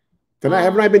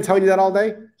 Haven't I been telling you that all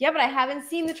day? Yeah, but I haven't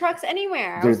seen the trucks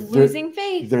anywhere. I was losing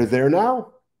faith. They're there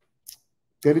now.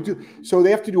 They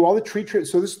have to do all the tree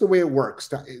trims. So this is the way it works.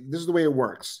 This is the way it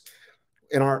works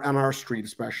on our street,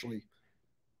 especially.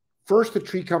 First, the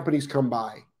tree companies come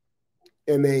by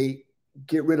and they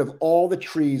get rid of all the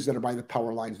trees that are by the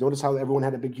power lines. Notice how everyone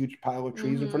had a big, huge pile of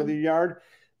trees in front of their yard?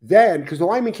 Then, because the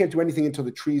lineman can't do anything until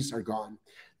the trees are gone.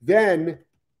 Then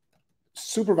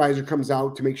supervisor comes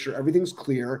out to make sure everything's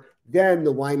clear. Then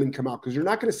the linemen come out, because you're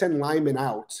not going to send linemen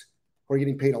out who are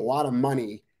getting paid a lot of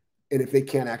money, and if they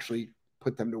can't actually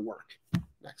put them to work.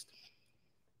 Next.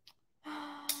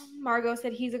 Margot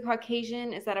said he's a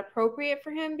Caucasian. Is that appropriate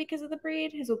for him because of the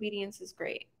breed? His obedience is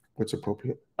great. What's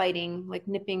appropriate? Biting, like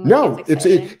nipping. No, it's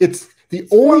the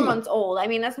only 4 months old. I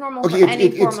mean, that's normal for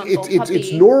any 4 months old puppy.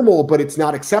 It's normal, but it's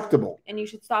not acceptable. And you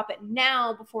should stop it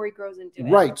now before he grows into it.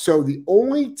 Right. So the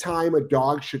only time a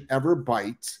dog should ever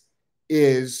bite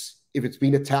is if it's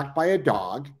being attacked by a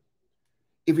dog,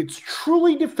 if it's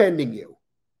truly defending you,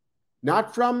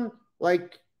 not from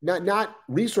like not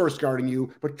resource guarding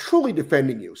you, but truly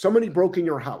defending you. Somebody broke in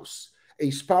your house, a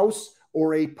spouse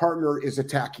or a partner is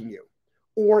attacking you,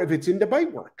 or if it's into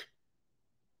bite work.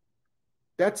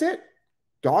 That's it.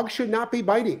 Dogs should not be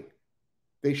biting.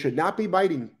 They should not be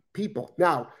biting people.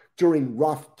 Now, during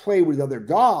rough play with other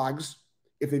dogs,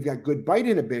 if they've got good bite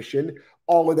inhibition,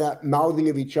 all of that mouthing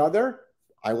of each other,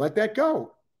 I let that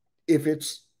go. If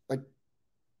it's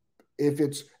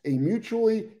a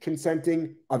mutually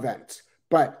consenting event.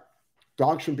 But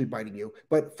dogs shouldn't be biting you.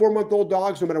 But 4-month-old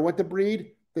dogs, no matter what the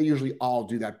breed, they usually all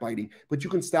do that biting. But you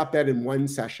can stop that in one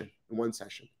session.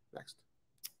 Next.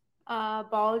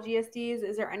 Ball GSDs,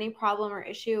 is there any problem or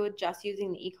issue with just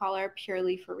using the e-collar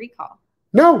purely for recall?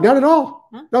 No, not at all.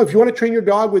 Huh? No, if you want to train your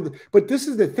dog with, but this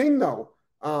is the thing though.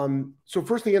 So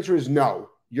first the answer is no.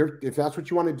 If that's what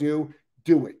you want to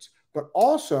do it. But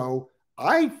also,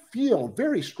 I feel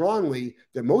very strongly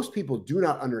that most people do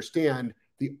not understand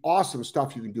the awesome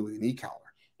stuff you can do with an e-collar.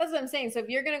 That's what I'm saying. So if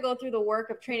you're going to go through the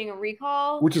work of training a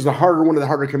recall, which is one of the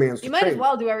harder commands to train. You might as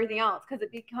well do everything else because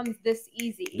it becomes this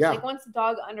easy. Yeah. Like once the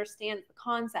dog understands the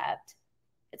concept,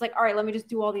 it's like, all right, let me just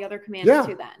do all the other commands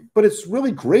too then. But it's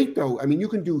really great though. I mean, you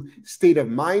can do state of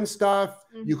mind stuff.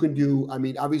 You can do,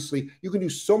 obviously you can do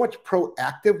so much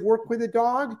proactive work with a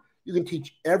dog. You can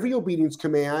teach every obedience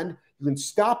command. You can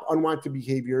stop unwanted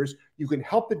behaviors. You can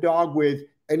help the dog with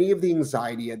any of the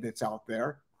anxiety that's out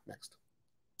there. Next.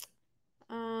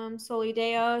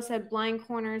 Solideo said blind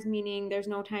corners, meaning there's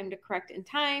no time to correct in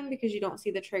time because you don't see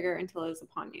the trigger until it is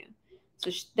upon you. So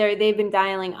they've been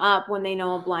dialing up when they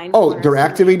know a blind corner. Oh, they're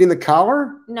activating the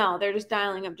collar? No, they're just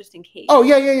dialing up just in case. Oh,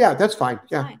 yeah. That's fine.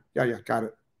 Fine. Yeah. Got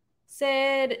it.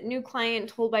 Sid, new client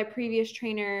told by previous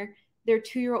trainer their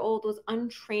 2-year-old was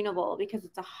untrainable because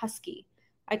it's a husky.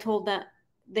 They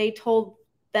told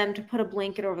them to put a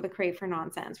blanket over the crate for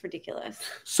nonsense. Ridiculous.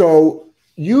 So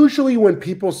usually when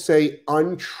people say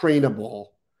untrainable,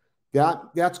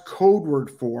 that's code word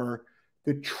for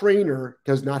the trainer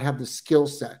does not have the skill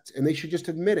set, and they should just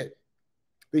admit it.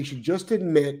 They should just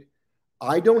admit,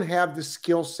 I don't have the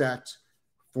skill set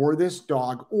for this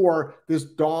dog, or this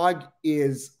dog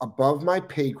is above my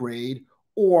pay grade,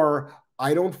 or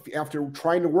after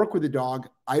trying to work with the dog,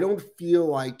 I don't feel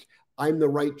like I'm the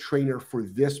right trainer for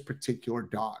this particular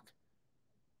dog.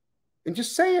 And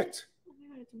just say it. Oh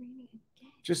my God, it's raining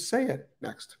again. Just say it.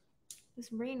 Next.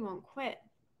 This rain won't quit.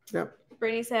 Yep.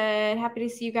 Brittany said, happy to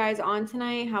see you guys on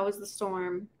tonight. How was the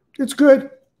storm? It's good.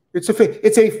 It's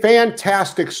a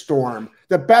fantastic storm.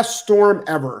 The best storm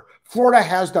ever. Florida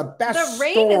has the best storms. The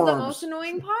rain is the most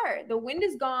annoying part. The wind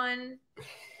is gone.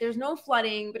 there's no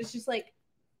flooding, but it's just like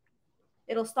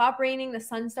it'll stop raining, the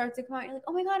sun starts to come out. You're like,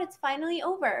 oh my God, it's finally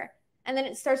over. And then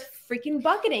it starts freaking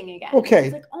bucketing again. Okay.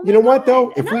 It's like, oh my you know what,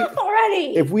 God, though?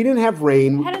 already. If we didn't have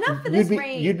rain, I had enough of this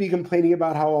rain. You'd be complaining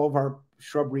about how all of our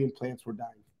shrubbery and plants were dying.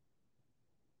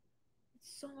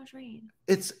 So much rain.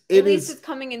 At least it's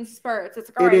coming in spurts. It's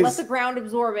like, all right, let the ground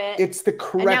absorb it. It's the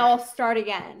correct. And now I'll start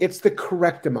again. It's the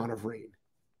correct amount of rain.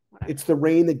 Whatever. It's the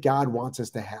rain that God wants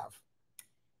us to have.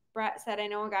 Brett said, I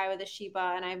know a guy with a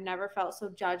Shiba, and I've never felt so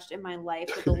judged in my life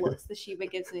with the looks the Shiba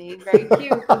gives me. Very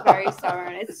cute, but very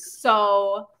stubborn. It's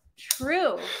so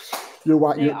true. You're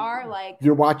watching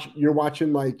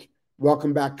like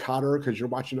Welcome Back, Kotter, because you're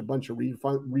watching a bunch of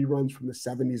reruns from the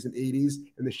 70s and 80s,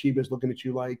 and the Shiba's looking at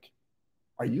you like,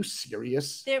 are you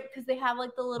serious? Because they have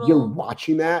like the little. You're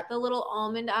watching that? The little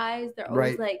almond eyes. They're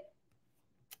always like,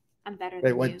 I'm better than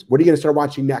you. What are you going to start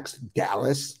watching next?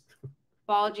 Dallas?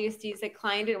 Ball GST said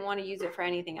client didn't want to use it for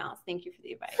anything else. Thank you for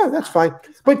the advice. Yeah, that's fine.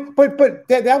 But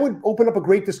that would open up a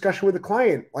great discussion with the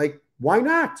client. Like, why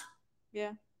not?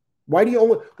 Yeah. Why do you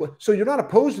only? So you're not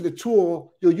opposed to the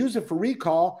tool. You'll use it for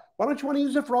recall. Why don't you want to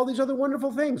use it for all these other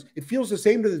wonderful things? It feels the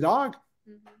same to the dog.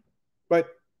 Mm-hmm. But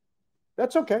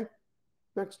that's okay.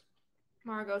 Next.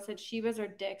 Margot said Shibas are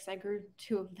dicks. I grew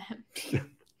 2 of them.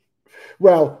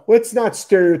 Well, let's not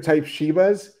stereotype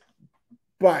Shibas,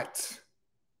 but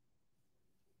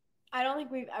I don't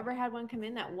think we've ever had one come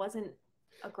in that wasn't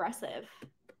aggressive.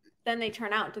 Then they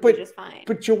turn out to be just fine.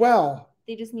 But Joelle,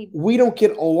 they just need. We don't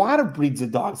get a lot of breeds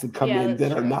of dogs that come in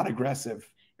that are not aggressive.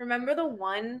 Remember the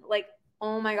one, like,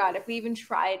 oh my God, if we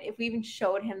even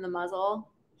showed him the muzzle,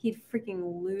 he'd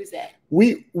freaking lose it.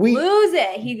 We lose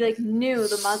it. He like knew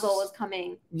the muzzle was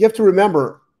coming. You have to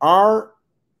remember,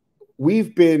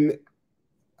 we've been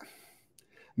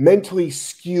mentally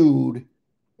skewed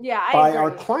by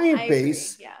our client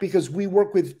base because we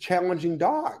work with challenging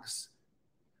dogs.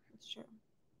 That's true.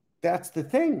 That's the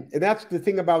thing. And that's the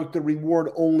thing about the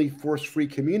reward-only force-free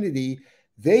community.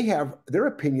 They have their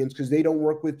opinions because they don't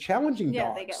work with challenging dogs.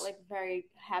 Yeah, they get like very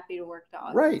happy to work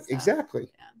dogs. Right, exactly.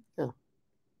 Yeah.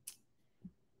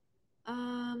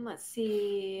 Let's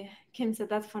see. Kim said,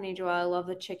 that's funny, Joelle. I love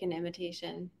the chicken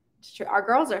imitation. It's true. Our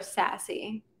girls are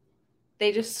sassy.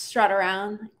 They just strut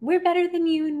around. We're better than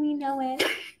you and we know it.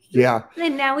 Yeah.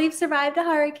 And now we've survived a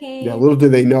hurricane. Yeah, little do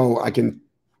they know I can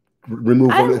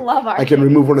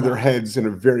remove one of their heads in a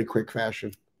very quick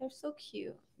fashion. They're so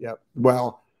cute. Yep.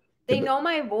 Well, they know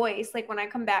my voice. Like when I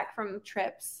come back from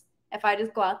trips, if I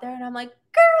just go out there and I'm like,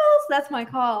 girls, that's my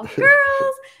call.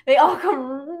 Girls. They all come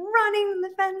running the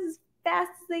fence as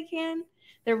fast as they can.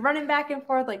 They're running back and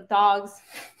forth like dogs,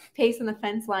 pacing the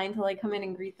fence line till I come in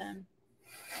and greet them.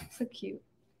 So cute.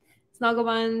 Snuggle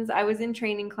Buns, I was in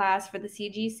training class for the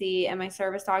CGC and my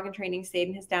service dog in training stayed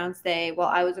in his downstay while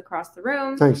I was across the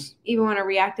room. Nice. Even when a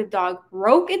reactive dog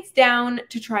broke its down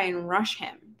to try and rush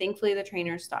him. Thankfully, the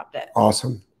trainer stopped it.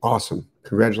 Awesome.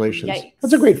 Congratulations. Yikes.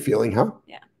 That's a great feeling, huh?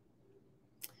 Yeah.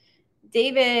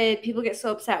 David, people get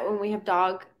so upset when we have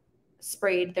dog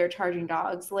sprayed their charging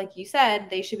dogs. Like you said,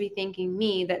 they should be thanking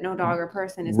me that no dog or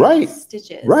person is getting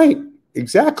stitches. Right.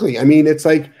 Exactly. I mean, it's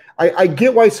like, I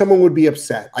get why someone would be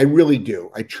upset. I really do.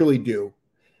 I truly do.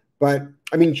 But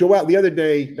I mean, Joelle,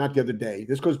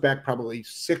 this goes back probably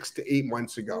 6 to 8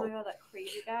 months ago. Oh my God, that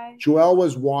crazy guy. Joelle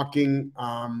was walking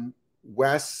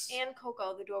Wes and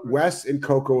Coco, the Doberman. Wes and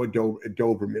Coco, a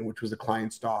Doberman, which was a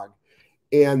client's dog.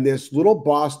 And this little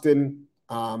Boston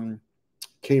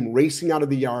came racing out of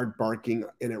the yard barking,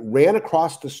 and it ran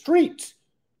across the street.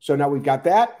 So now we've got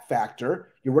that factor.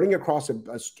 You're running across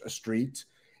a street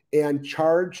and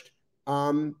charged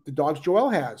the dogs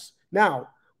Joelle has. Now,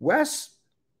 Wes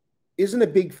isn't a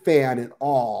big fan at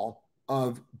all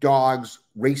of dogs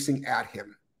racing at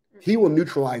him. He will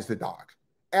neutralize the dog.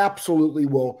 Absolutely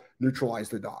will neutralize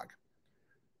the dog.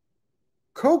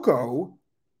 Coco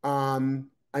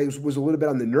I was a little bit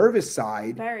on the nervous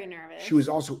side. Very nervous. She was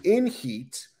also in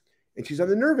heat, and she's on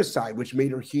the nervous side, which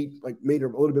made her a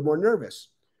little bit more nervous.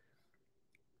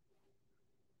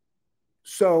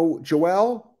 So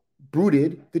Joelle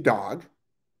booted the dog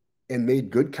and made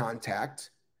good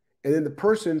contact. And then the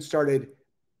person started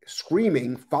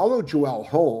screaming, followed Joelle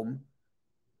home,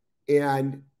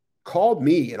 and called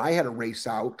me. And I had to race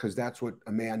out because that's what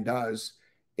a man does.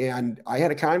 And I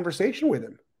had a conversation with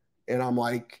him. And I'm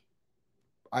like,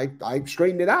 I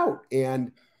straightened it out.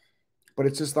 But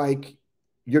it's just like,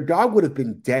 your dog would have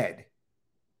been dead.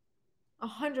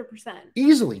 100%.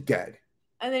 Easily dead.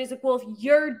 And then he's like, well, if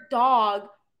your dog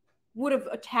would have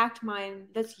attacked mine,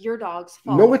 that's your dog's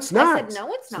fault. No, it's not. I said,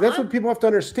 no, it's not. So that's what people have to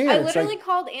understand. I literally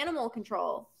called animal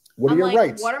control. What are your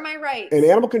rights? What are my rights? And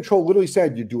animal control literally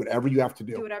said, you do whatever you have to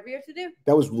do. Do whatever you have to do.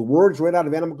 That was the words right out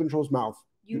of animal control's mouth.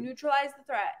 You neutralize the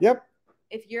threat. Yep.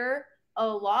 If you're a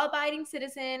law-abiding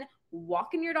citizen,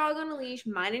 walking your dog on a leash,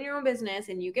 minding your own business,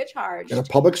 and you get charged in a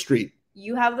public street,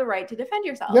 you have the right to defend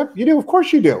yourself. Yep, you do. Of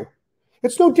course you do.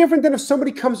 It's no different than if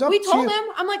somebody comes up to you. We told them.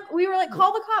 We were like,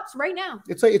 call the cops right now.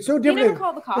 It's no different. They never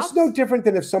call the cops. It's no different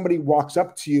than if somebody walks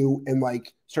up to you and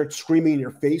like starts screaming in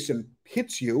your face and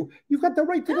hits you. You've got the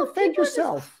right to defend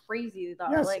yourself. Are crazy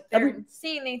though. Yes, like they're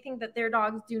insane. They think that their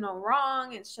dogs do no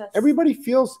wrong. It's just everybody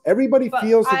feels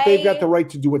that they've got the right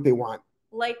to do what they want.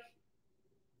 Like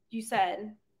you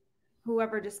said,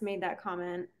 whoever just made that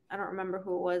comment, I don't remember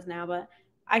who it was now, but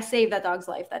I saved that dog's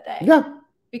life that day. Yeah.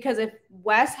 Because if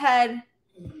Wes had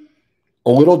a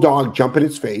little dog jump in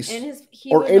his face,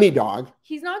 any dog,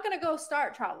 he's not going to go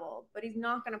start trouble, but he's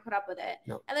not going to put up with it.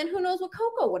 No. And then who knows what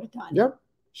Coco would have done? Yep.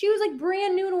 She was like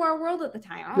brand new to our world at the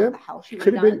time. I don't know what the hell she would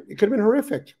have done. It could have been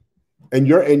horrific. And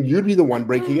you'd be the one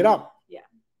breaking it up. Yeah.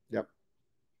 Yep.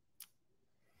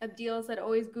 Abdil said,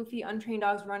 always goofy, untrained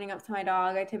dogs running up to my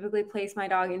dog. I typically place my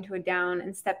dog into a down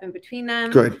and step in between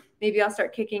them. Good. Maybe I'll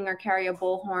start kicking or carry a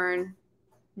bullhorn.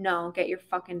 No, get your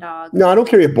fucking dog. No, I don't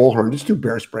carry a bullhorn. Just do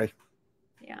bear spray.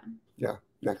 Yeah. Yeah.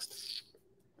 Next.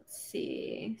 Let's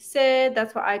see. Sid,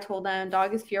 that's what I told them.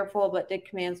 Dog is fearful, but did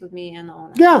commands with me and the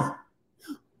owner. Yeah.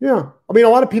 Yeah. I mean, a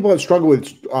lot of people have struggled with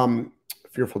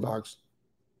fearful dogs.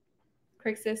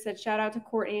 Crixus said, shout out to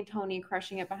Courtney and Tony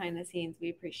crushing it behind the scenes.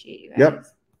 We appreciate you guys. Yep.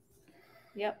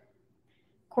 Yep.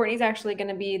 Courtney's actually going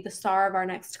to be the star of our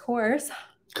next course.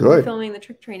 Good. We're filming the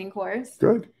trick training course.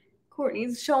 Good.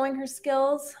 Courtney's showing her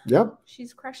skills. Yep.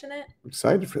 She's crushing it. I'm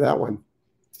excited for that one.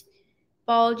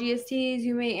 Ball GSTs,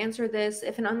 you may answer this.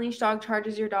 If an unleashed dog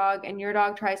charges your dog and your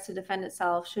dog tries to defend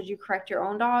itself, should you correct your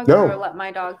own dog or let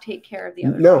my dog take care of the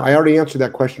other dog? I already answered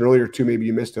that question earlier too. Maybe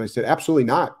you missed it. I said, absolutely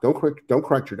not. Don't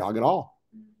correct your dog at all.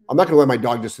 Mm-hmm. I'm not going to let my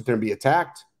dog just sit there and be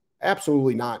attacked.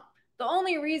 Absolutely not. The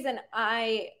only reason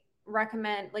I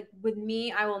recommend, like with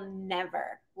me, I will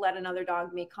never let another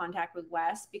dog make contact with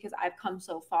Wes because I've come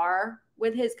so far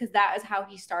with his, because that is how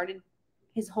he started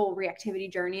his whole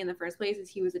reactivity journey in the first place, is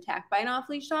he was attacked by an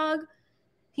off-leash dog.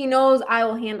 He knows I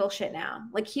will handle shit now.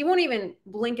 Like he won't even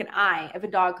blink an eye if a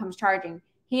dog comes charging.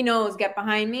 He knows, get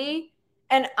behind me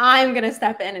and I'm going to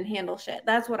step in and handle shit.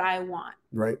 That's what I want.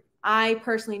 Right. I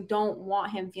personally don't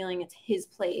want him feeling it's his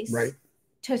place. Right.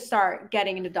 To start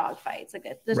getting into dog fights. Like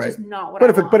that's just not what but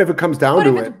I want. But if it comes down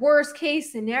to it. It's worst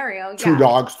case scenario. 2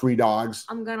 dogs, 3 dogs.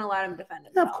 I'm going to let him defend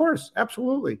himself. Yeah, of course.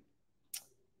 Absolutely.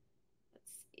 Let's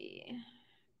see.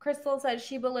 Crystal said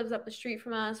Sheba lives up the street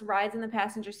from us, rides in the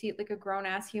passenger seat like a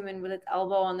grown-ass human with its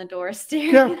elbow on the door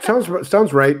staring. Yeah,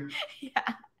 sounds right. Yeah.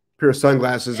 Pair of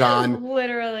sunglasses on.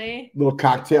 Literally. Little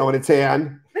cocktail in its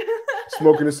hand.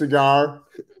 Smoking a cigar.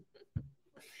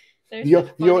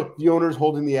 The owner's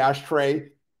holding the ashtray.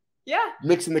 Yeah.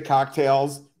 Mixing the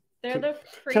cocktails. They're the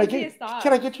craziest dogs.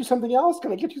 Can I get you something else?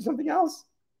 Can I get you something else?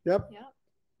 Yep.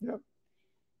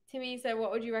 Timmy said,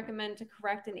 what would you recommend to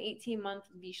correct an 18-month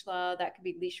Vizsla that could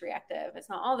be leash reactive? It's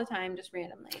not all the time, just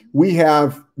randomly.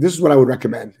 This is what I would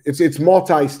recommend. It's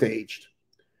multi-staged.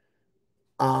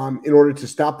 In order to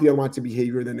stop the unwanted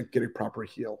behavior, then get a proper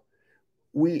heel.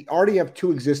 We already have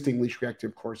 2 existing leash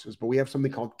reactive courses, but we have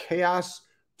something called Chaos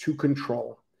to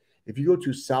Control. If you go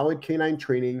to Solid Canine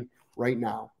Training right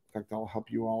now, in fact, I'll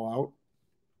help you all out.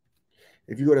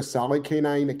 If you go to Solid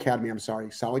Canine Academy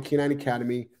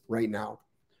right now,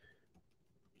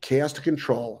 Chaos to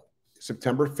Control,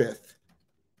 September 5th,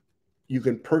 you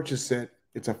can purchase it.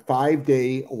 It's a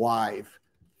 5-day live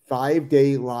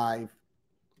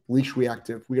leash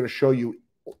reactive. We're going to show you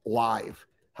live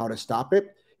how to stop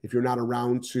it. If you're not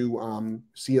around to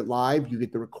see it live, you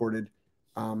get the recorded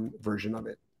version of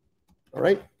it. All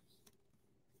right.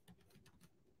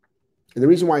 And the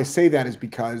reason why I say that is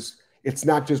because it's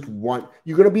not just one.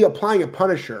 You're going to be applying a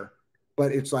punisher,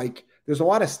 but it's like there's a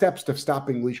lot of steps to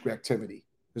stopping leash reactivity.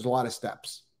 There's a lot of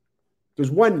steps. There's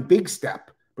one big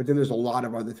step, but then there's a lot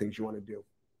of other things you want to do.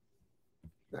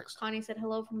 Next. Connie said,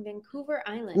 hello from Vancouver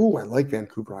Island. Ooh, I like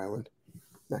Vancouver Island.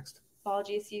 Next. Ball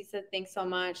GC said, thanks so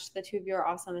much. The 2 of you are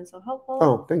awesome and so helpful.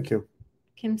 Oh, thank you.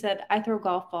 Kim said, I throw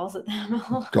golf balls at them.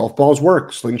 Golf balls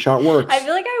work. Slingshot works. I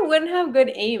feel like I wouldn't have good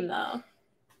aim, though.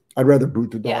 I'd rather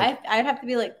boot the dog. Yeah, I'd have to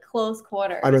be like close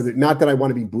quarters. I'd rather, not that I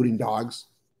want to be booting dogs.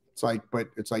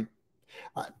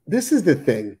 This is the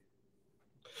thing.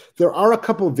 There are a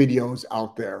couple of videos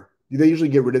out there. They usually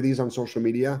get rid of these on social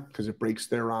media because it breaks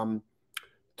their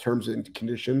terms and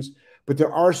conditions. But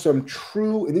there are some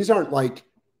true, and these aren't like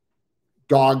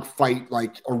dog fight,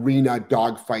 like arena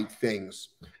dog fight things.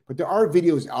 But there are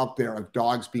videos out there of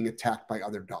dogs being attacked by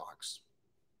other dogs.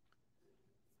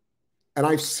 And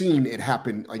I've seen it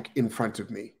happen like in front of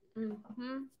me.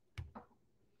 Mm-hmm.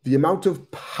 The amount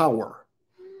of power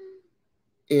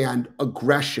and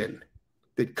aggression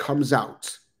that comes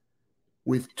out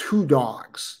with two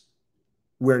dogs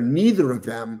where neither of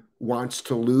them wants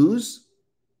to lose,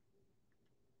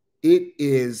 it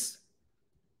is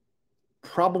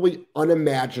probably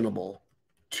unimaginable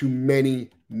to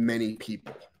many, many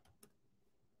people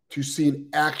to see an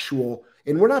actual,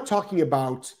 and we're not talking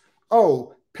about,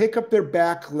 oh, pick up their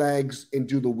back legs and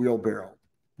do the wheelbarrow.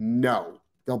 No,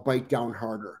 they'll bite down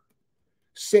harder.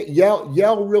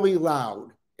 Yell really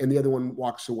loud, and the other one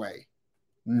walks away.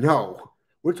 No,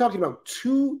 we're talking about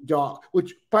two dogs,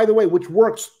 which, by the way, which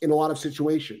works in a lot of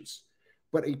situations.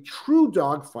 But a true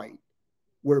dog fight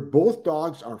where both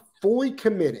dogs are fully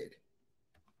committed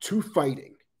to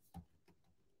fighting,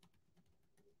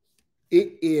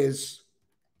 it is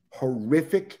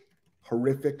horrific,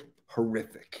 horrific,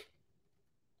 horrific.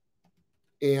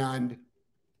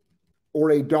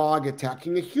 Or a dog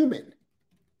attacking a human,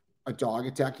 a dog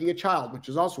attacking a child, which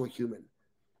is also a human.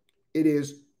 It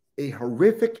is a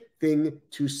horrific thing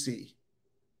to see.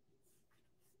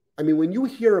 I mean, when you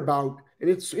hear about, and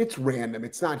it's random,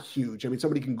 it's not huge. I mean,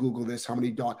 somebody can Google this, how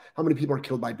many people are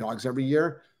killed by dogs every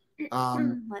year.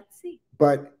 Let's see.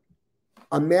 But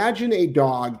imagine a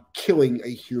dog killing a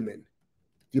human.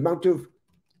 The amount of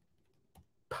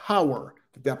power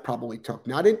that probably took.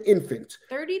 Not an infant.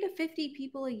 30 to 50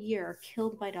 people a year are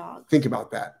killed by dogs. Think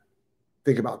about that.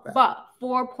 Think about that. But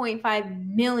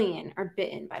 4.5 million are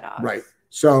bitten by dogs. Right.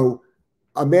 So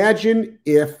imagine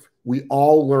if we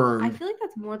all learned. I feel like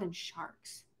that's more than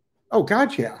sharks. Oh,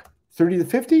 God, yeah. 30 to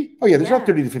 50? Oh, yeah, there's not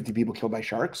 30 to 50 people killed by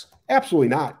sharks. Absolutely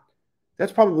not.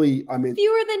 That's probably, I mean.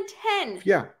 Fewer than 10.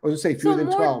 Yeah, I was going to say fewer than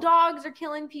 12. So more dogs are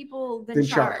killing people than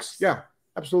sharks. Yeah,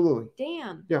 absolutely.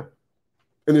 Damn. Yeah.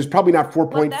 And there's probably not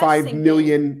 4.5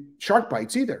 million shark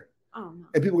bites either. Oh, no.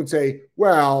 And people can say,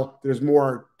 well, there's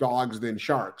more dogs than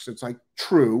sharks. It's like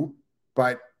true,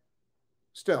 but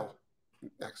still.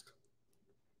 Next.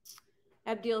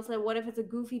 Abdil said, what if it's a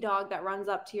goofy dog that runs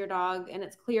up to your dog and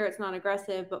it's clear it's not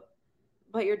aggressive,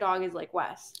 but your dog is like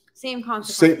Wes? Same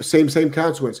consequence. Same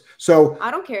consequence. So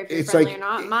I don't care if you're friendly or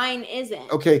not. Mine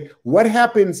isn't. Okay. What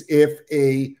happens if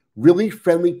a really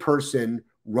friendly person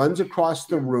runs across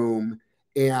the room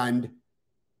and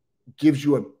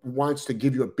wants to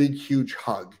give you a big, huge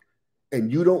hug, and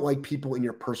you don't like people in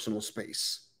your personal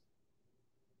space,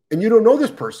 and you don't know this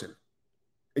person,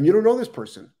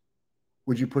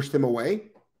 would you push them away?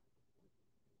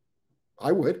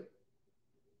 I would.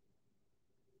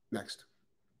 Next.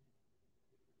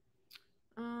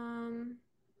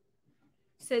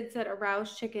 Sid said,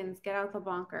 aroused chickens, get out the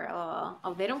bunker. LOL.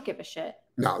 Oh, they don't give a shit.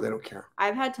 No, they don't care.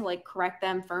 I've had to like correct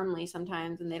them firmly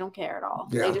sometimes, and they don't care at all.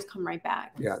 Yeah. They just come right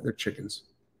back. Yeah, they're chickens.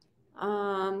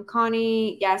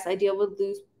 Connie, yes, I deal with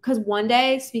loose. Because one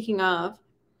day, speaking of,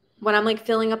 when I'm like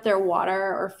filling up their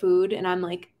water or food, and I'm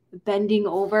like bending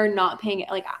over, not paying it,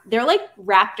 like they're like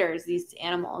raptors, these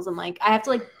animals. I'm like, I have to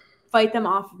like fight them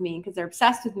off of me because they're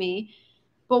obsessed with me.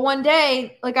 But one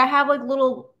day, like I have like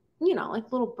little,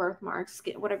 like little birthmarks,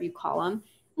 whatever you call them.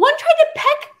 One tried to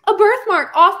peck a birthmark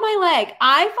off my leg.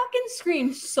 I fucking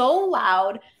screamed so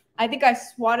loud. I think I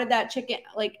swatted that chicken.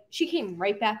 Like, she came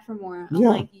right back for more. I'm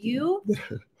like, you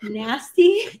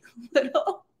nasty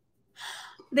little.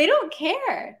 They don't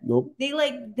care. Nope. They're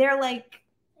like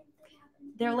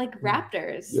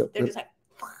raptors. Yep. They're just like.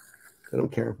 They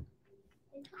don't care.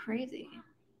 Crazy.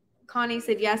 Connie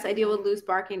said, yes, I deal with loose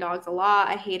barking dogs a lot.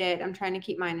 I hate it. I'm trying to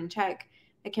keep mine in check.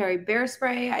 I carry bear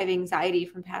spray. I have anxiety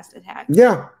from past attacks.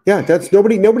 Yeah. That's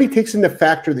nobody takes into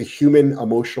factor the human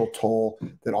emotional toll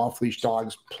that off-leash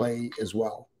dogs play as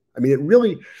well. I mean, it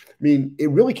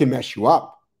really can mess you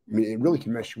up.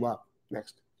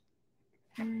 Next.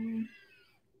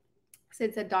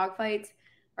 Sid said, dog fights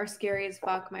are scary as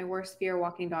fuck. My worst fear,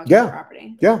 walking dogs on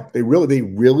property. Yeah, they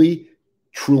really,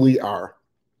 truly are.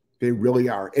 They really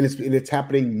are. And it's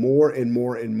happening more and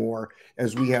more and more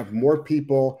as we have more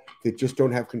people that just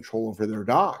don't have control over their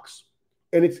dogs.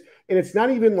 And it's not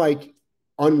even like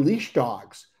unleashed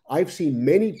dogs. I've seen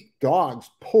many dogs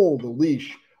pull the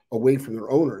leash away from their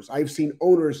owners. I've seen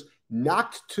owners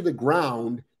knocked to the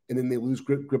ground and then they lose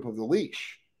grip of the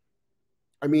leash.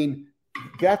 I mean,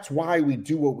 that's why we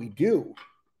do what we do,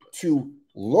 to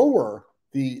lower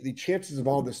the chances of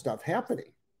all this stuff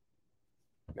happening.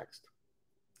 Next.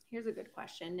 Here's a good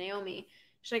question. Naomi,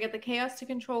 should I get the chaos to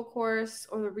control course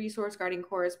or the resource guarding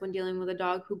course when dealing with a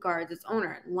dog who guards its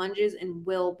owner, lunges and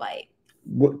will bite?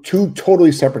 Two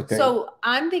totally separate things. So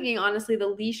I'm thinking, honestly, the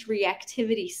leash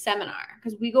reactivity seminar,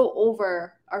 because we go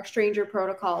over our stranger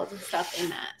protocols and stuff in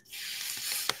that,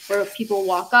 where people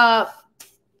walk up,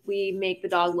 we make the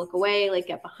dog look away, like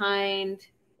get behind.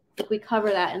 We cover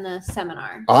that in the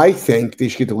seminar. I think they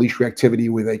should get the leash reactivity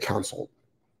with a consult.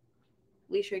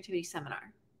 Leash reactivity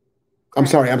seminar. I'm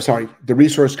sorry. The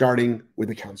resource guarding with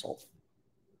a consult.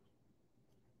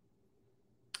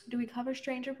 Do we cover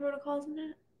stranger protocols in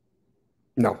that?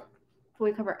 No. Do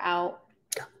we cover out?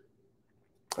 Yeah.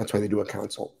 That's why they do a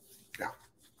consult. Yeah.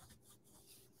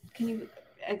 Can you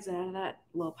exit out of that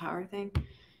low power thing?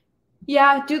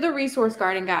 Yeah, do the resource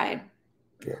guarding guide.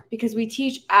 Yeah. Because we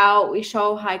teach out, we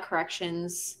show high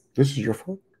corrections. This is your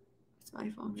phone? It's my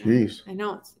phone. Jeez. I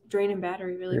know, it's draining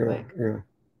battery really quick. Yeah.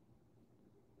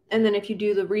 And then if you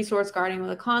do the resource guarding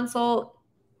with a consult,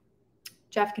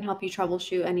 Jeff can help you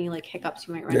troubleshoot any like hiccups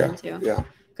you might run into. Yeah.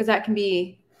 Because that can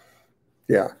be.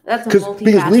 Yeah. That's a multifaceted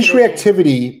because leash thing.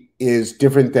 reactivity is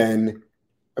different than.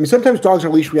 I mean, sometimes dogs are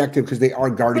leash reactive because they are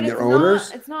guarding their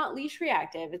owners. It's not leash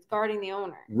reactive. It's guarding the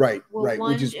owner. Right. Will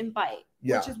lunge and bite.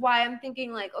 Yeah. Which is why I'm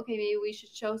thinking like, okay, maybe we should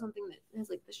show something that has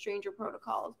like the stranger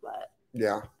protocols, but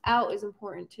yeah, out is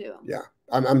important too. Yeah.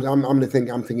 I'm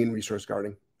thinking resource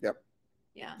guarding. Yep.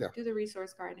 Yeah. Do the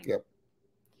resource guarding. Yep.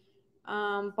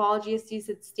 Ball GSD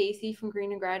said Stacy from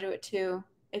Green and Graduate 2.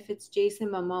 If it's Jason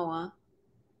Momoa.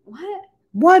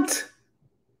 What?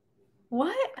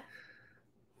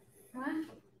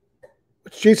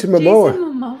 It's Jason Momoa.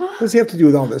 Jason Momoa? What does he have to do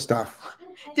with all this stuff?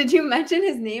 Did you mention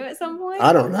his name at some point?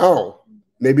 I don't know.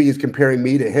 Maybe he's comparing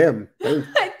me to him.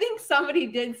 I think somebody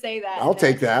did say that. I'll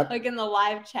take that. Like in the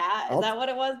live chat. Is that what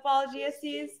it was, Ball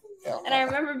GSDs? Yeah. And I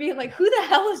remember being like, who the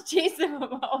hell is Jason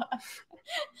Momoa?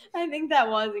 I think that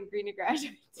was in Green to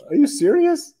Graduate. Are you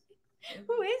serious?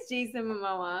 Who is Jason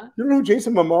Momoa? You don't know who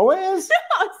Jason Momoa is?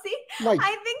 No, see, like,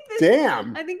 I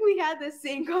think we had the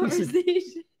same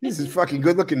conversation. He's a fucking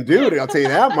good-looking dude, I'll tell you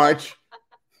that much.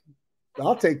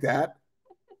 I'll take that.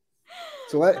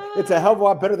 So it's a hell of a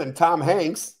lot better than Tom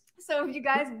Hanks. So if you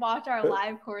guys watch our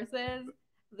live courses,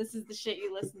 this is the shit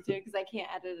you listen to because I can't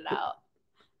edit it out.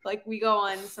 Like we go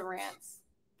on some rants,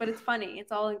 but it's funny.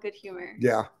 It's all in good humor.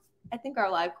 Yeah. I think our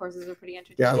live courses are pretty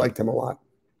entertaining. Yeah, I like them a lot.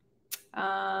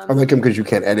 I like them because you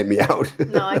can't edit me out.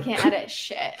 No, I can't edit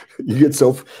shit.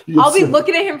 I'll be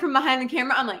looking at him from behind the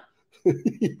camera. I'm like,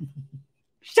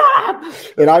 shut up.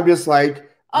 And I'm just like,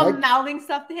 I'm mouthing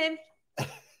stuff to him.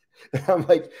 I'm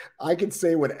like, I can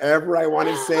say whatever I want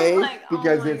to say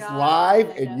because it's live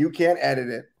and you can't edit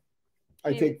it.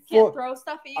 I take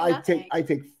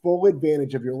full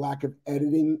advantage of your lack of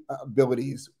editing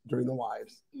abilities during the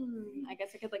lives. I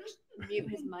guess I could like mute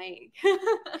his mic.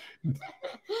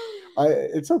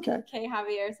 It's okay. Okay,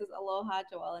 Javier says aloha,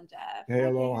 Joel and Jeff. Hey,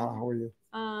 aloha. How are you?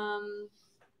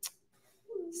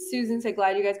 Susan said,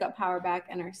 glad you guys got power back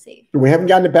and are safe. We haven't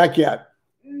gotten it back yet.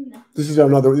 This is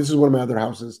one of my other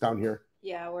houses down here.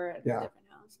 Yeah, we're at a different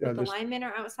house. But the linemen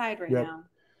are outside right now.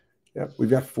 Yep, we've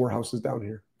got 4 houses down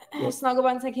here. Yep. Snuggle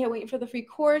Buns, I can't wait for the free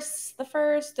course. The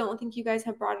first, don't think you guys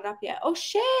have brought it up yet. Oh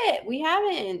shit, we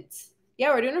haven't.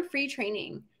 Yeah, we're doing a free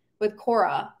training with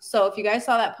Cora. So if you guys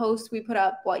saw that post we put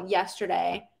up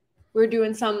yesterday, we're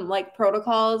doing some like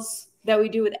protocols that we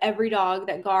do with every dog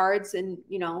that guards and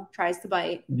tries to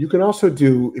bite. You can also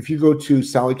do if you go to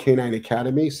Solid Canine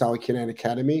Academy. Can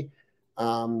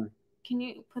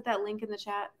you put that link in the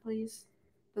chat, please?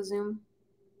 The Zoom.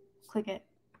 Click it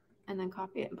and then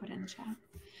copy it and put it in the chat.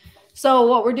 So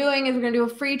what we're doing is we're going to do a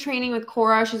free training with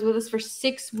Cora. She's with us for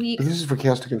 6 weeks. This is for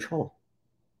Chaos to Control.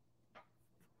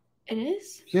 It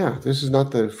is? Yeah, this is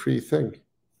not the free thing.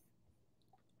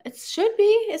 It should be.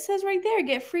 It says right there,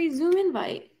 get free Zoom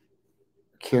invite.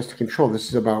 Chaos to Control. This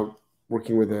is about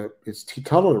working with he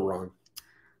titled it wrong.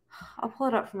 I'll pull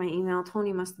it up from my email.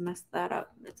 Tony must have messed that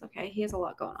up. It's okay. He has a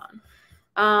lot going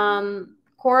on.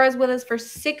 Cora's with us for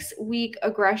 6-week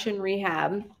aggression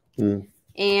rehab.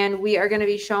 And we are going to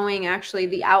be showing actually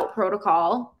the out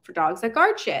protocol for dogs that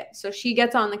guard shit. So she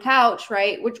gets on the couch,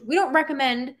 right? Which we don't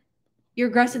recommend your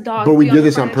aggressive dog. But we do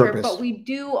this on purpose. But we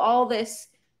do all this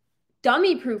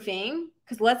dummy proofing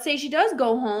because let's say she does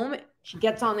go home. She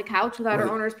gets on the couch without her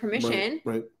owner's permission.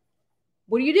 Right.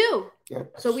 What do you do? Yeah.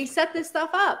 So we set this stuff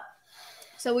up.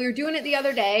 So we were doing it the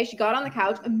other day. She got on the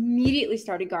couch, immediately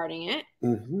started guarding it.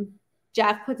 Mm-hmm.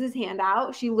 Jeff puts his hand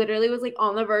out. She literally was like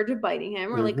on the verge of biting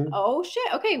him. We're like, oh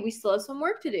shit. Okay, we still have some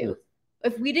work to do.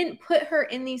 If we didn't put her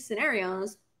in these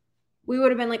scenarios, we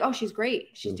would have been like, oh, she's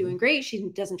great. She's doing great. She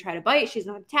doesn't try to bite. She's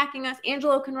not attacking us.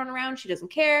 Angelo can run around. She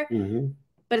doesn't care.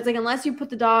 But it's like, unless you put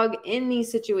the dog in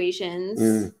these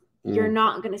situations, you're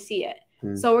not going to see it.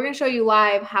 So we're going to show you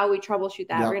live how we troubleshoot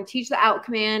that. Yep. We're going to teach the out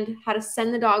command, how to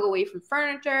send the dog away from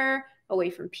furniture, away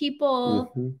from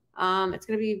people. It's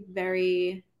going to be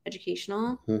very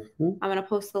educational. I'm going to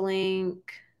post the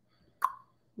link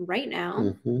right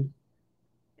now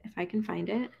if I can find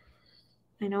it.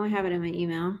 I know I have it in my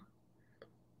email.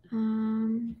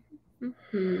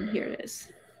 Here it is.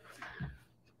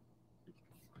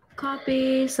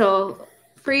 Copy. So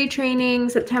free training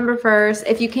September 1st.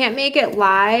 If you can't make it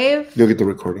live, you'll get the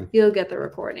recording. You'll get the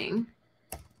recording.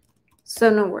 So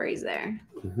no worries there.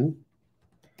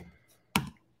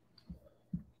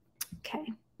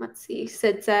 Okay, let's see.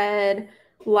 Sid said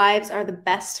lives are the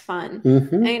best fun.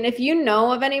 And if you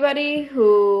know of anybody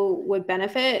who would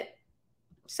benefit,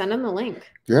 send them the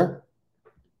link. Yeah.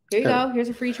 Here you go. Here's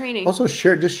a free training. Also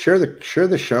share the show, share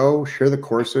the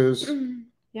courses.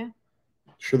 Yeah.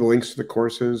 Share the links to the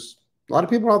courses. A lot of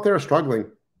people out there are struggling.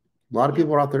 What do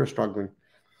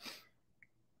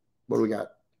we got?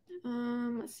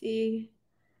 Let's see.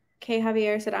 K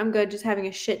Javier said, I'm good, just having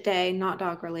a shit day, not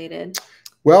dog related.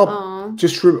 Well,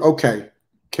 Aww. Okay.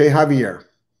 K Javier.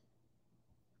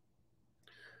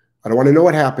 I don't want to know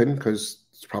what happened because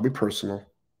it's probably personal.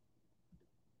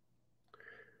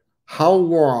 How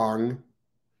long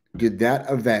did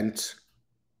that event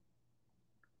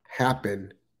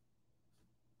happen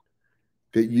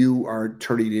that you are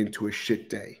turning into a shit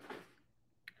day?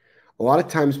 A lot of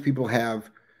times people have,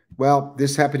 well,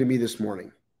 this happened to me this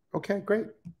morning. Okay, great.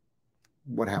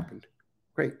 What happened?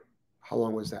 Great. How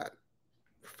long was that?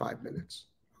 5 minutes.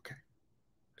 Okay.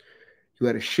 You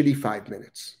had a shitty 5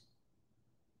 minutes.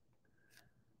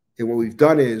 And what we've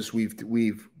done is we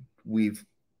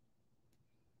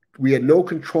had no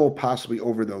control possibly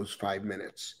over those 5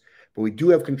 minutes, but we do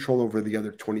have control over the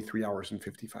other 23 hours and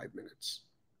 55 minutes.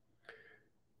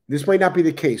 This might not be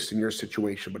the case in your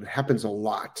situation, but it happens a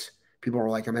lot. People are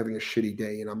like, I'm having a shitty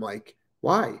day. And I'm like,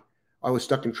 why? I was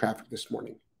stuck in traffic this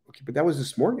morning. Okay, but that was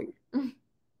this morning.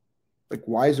 Like,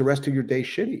 why is the rest of your day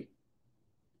shitty?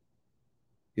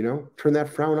 You know, turn that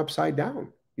frown upside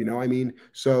down. You know, I mean,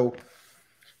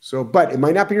 but it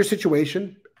might not be your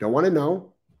situation. Don't want to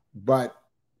know, but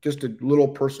just a little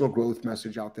personal growth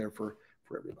message out there for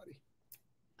everybody.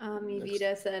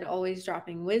 Evita said, always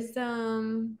dropping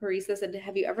wisdom. Parisa said,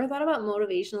 have you ever thought about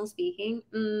motivational speaking?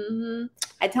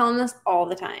 I tell him this all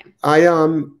the time. A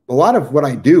lot of what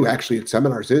I do actually at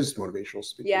seminars is motivational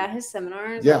speaking. Yeah, his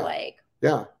seminars are like,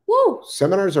 woo.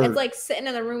 Seminars are, it's like sitting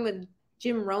in the room with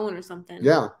Jim Rohn or something.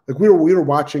 Yeah. Like we were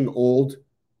watching old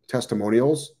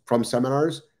testimonials from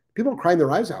seminars. People are crying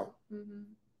their eyes out.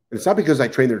 And it's not because I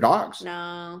train their dogs.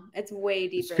 No, it's way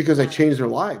deeper. It's because I changed their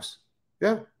lives.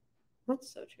 Yeah.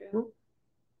 That's so true.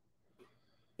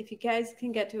 If you guys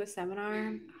can get to a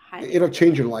seminar, it'll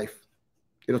change your life.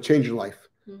 It'll change your life.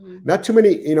 Not too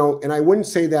many, you know, and I wouldn't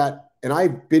say that. And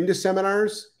I've been to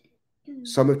seminars.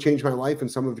 Some have changed my life and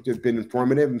some have been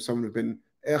informative and some have been,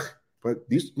 but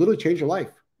these literally change your life.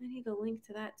 I need a link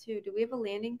to that too. Do we have a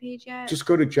landing page yet? Just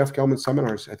go to Jeff Gellman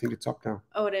Seminars. I think it's up now.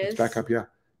 Oh, it is? It's back up, yeah.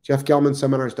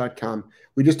 JeffGellmanSeminars.com.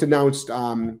 We just announced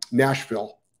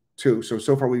Nashville too.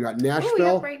 So far we got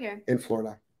Nashville right here. and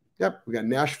Florida. Yep, we got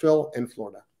Nashville and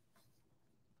Florida.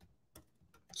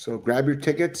 So grab your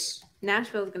tickets.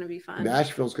 Nashville's going to be fun.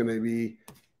 Nashville's going to be.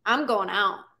 I'm going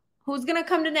out. Who's going to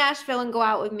come to Nashville and go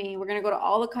out with me? We're going to go to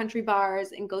all the country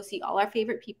bars and go see all our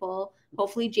favorite people.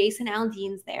 Hopefully Jason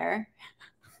Aldean's there.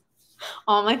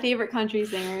 All my favorite country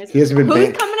singers. Who's coming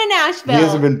to Nashville? He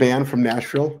hasn't been banned from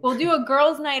Nashville. We'll do a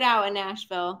girls' night out in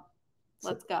Nashville.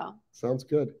 Let's go. Sounds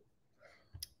good.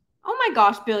 Oh my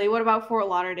gosh, Billy, what about Fort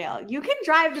Lauderdale? You can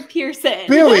drive to Pearson.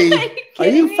 Billy, are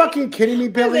you fucking kidding me,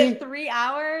 Billy? Is it 3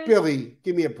 hours? Billy,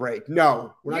 give me a break.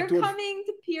 No, You're coming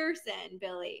to Pearson,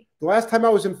 Billy. The last time I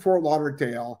was in Fort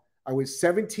Lauderdale, I was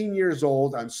 17 years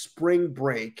old on spring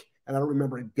break, and I don't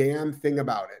remember a damn thing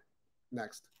about it.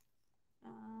 Next.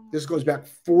 This goes back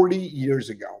 40 years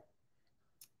ago.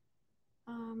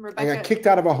 Rebecca, I got kicked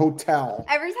out of a hotel.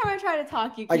 Every time I try to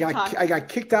talk, you keep talking. I got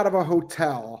kicked out of a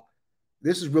hotel.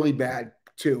 This is really bad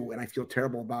too, and I feel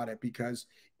terrible about it because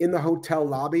in the hotel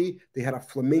lobby, they had a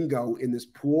flamingo in this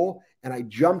pool, and I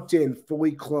jumped in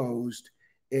fully closed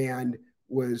and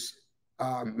was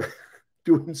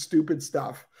doing stupid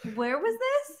stuff. Where was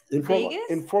this? In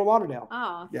Vegas? In Fort Lauderdale.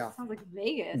 Oh, yeah. Sounds like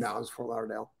Vegas. No, it was Fort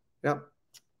Lauderdale. Yep.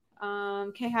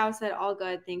 K House said, all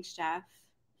good. Thanks, Jeff.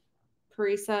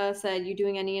 Parisa said, you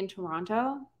doing any in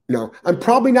Toronto? No, I'm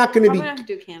probably not going to be. Probably not to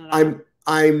do Canada.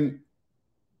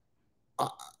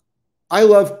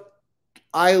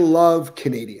 I love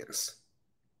Canadians.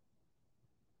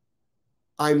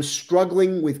 I'm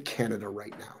struggling with Canada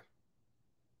right now.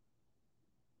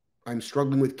 I'm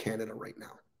struggling with Canada right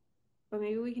now. But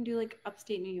maybe we can do like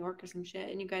upstate New York or some shit,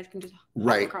 and you guys can just hop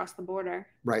Right. across the border.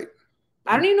 Right.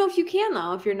 I don't even know if you can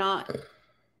though. If you're not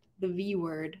the V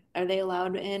word, are they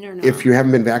allowed in or no? If you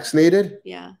haven't been vaccinated,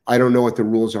 yeah, I don't know what the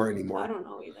rules are anymore. I don't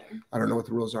know either. I don't know what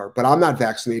the rules are, but I'm not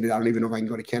vaccinated. I don't even know if I can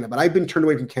go to Canada. But I've been turned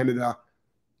away from Canada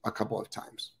a couple of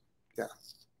times. Yeah.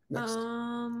 Next.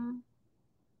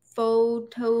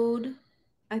 Faux Toad,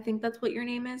 I think that's what your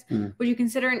name is. Would you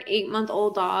consider an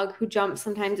 8-month-old dog who jumps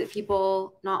sometimes at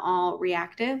people not all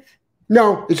reactive?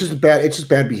 No, it's just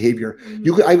bad behavior.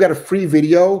 I've got a free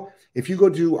video. If you go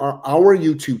to our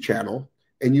YouTube channel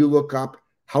and you look up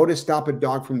how to stop a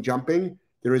dog from jumping,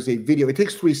 there is a video. It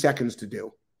takes 3 seconds to do.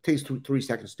 It takes 3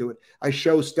 seconds to do it. I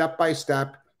show step by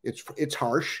step. It's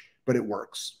harsh, but it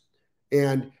works.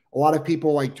 And a lot of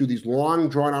people like do these long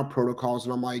drawn out protocols,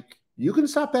 and I'm like, you can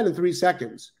stop that in 3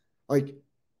 seconds. Like,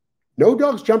 no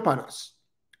dogs jump on us.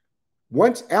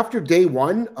 Once after day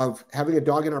 1 of having a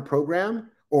dog in our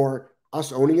program or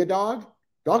us owning a dog,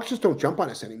 dogs just don't jump on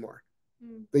us anymore.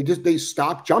 They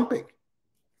stop jumping.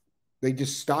 They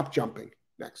just stop jumping.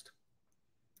 Next.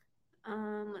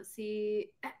 Let's see.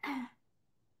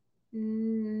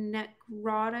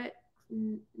 Necrotic.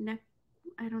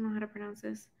 I don't know how to pronounce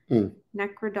this.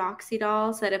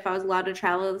 Necrodoxydol said if I was allowed to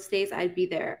travel to the States, I'd be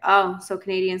there. Oh, so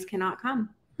Canadians cannot come.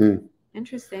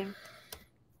 Interesting.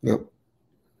 Yep.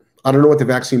 I don't know what the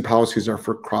vaccine policies are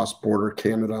for cross-border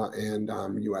Canada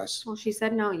and U.S. Well, she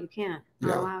said no, you can't.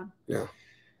 Not allowed. Yeah.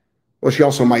 Well, she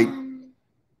also might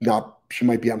not. She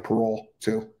might be on parole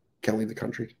too. Can't leave the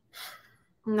country.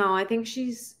 No, I think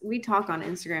we talk on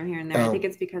Instagram here and there. I think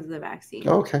it's because of the vaccine.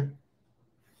 Okay.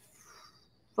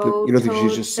 You don't think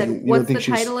she's just saying? What's the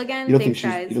title again? You don't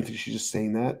think she's just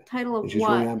saying that? Title of what? She's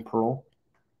really on parole.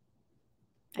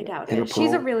 I doubt it.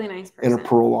 She's a really nice person. And a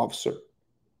parole officer.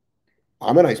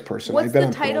 I'm a nice person. What's the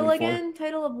title again?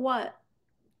 Title of what?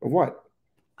 Of what?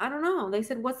 I don't know. They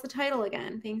said, what's the title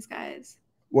again? Thanks, guys.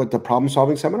 What, the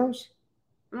problem-solving seminars?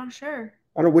 I'm not sure.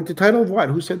 I don't know. What the title of what?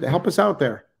 Who said that? Help us out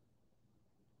there.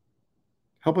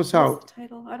 Help us out. What's the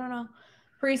title? I don't know.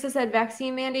 Parisa said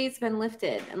vaccine mandates been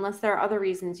lifted unless there are other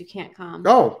reasons you can't come.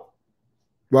 Oh.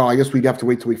 Well, I guess we'd have to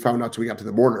wait till we found out till we got to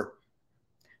the border.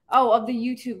 Oh, of the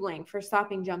YouTube link for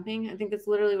stopping jumping. I think that's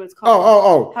literally what it's called.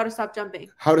 Oh. How to stop jumping.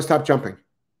 How to stop jumping.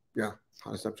 Yeah.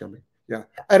 How to stop jumping. Yeah.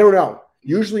 I don't know.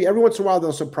 Usually every once in a while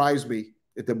they'll surprise me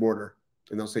at the border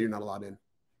and they'll say you're not allowed in.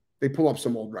 They pull up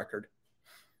some old record.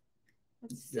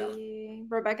 Let's see. Yeah.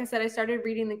 Rebecca said, I started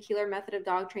reading The Keeler Method of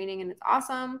Dog Training and it's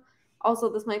awesome.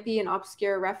 Also, this might be an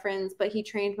obscure reference, but he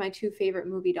trained my 2 favorite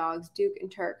movie dogs, Duke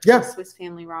and Turk, from Swiss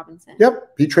Family Robinson.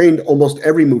 Yep. He trained almost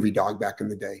every movie dog back in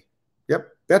the day. Yep.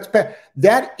 That's bad.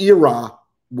 That era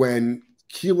when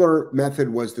Keeler Method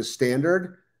was the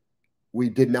standard, we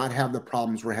did not have the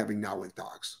problems we're having now with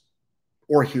dogs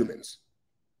or humans.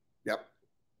 Yep.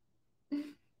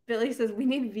 Billy says we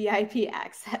need VIP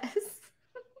access.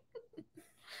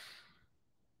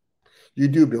 You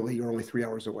do, Billy. You're only 3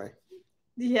 hours away.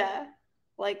 Yeah.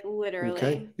 Like literally.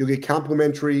 Okay. You'll get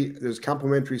there's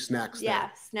complimentary snacks there. Yeah,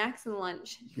 snacks and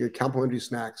lunch. You get complimentary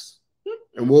snacks.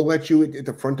 And we'll let you at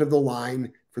the front of the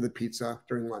line for the pizza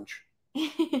during lunch.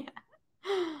 Come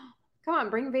on,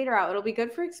 bring Vader out. It'll be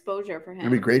good for exposure for him.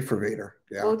 It'll be great for Vader.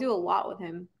 Yeah. We'll do a lot with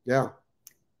him. Yeah.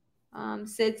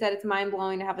 Sid said it's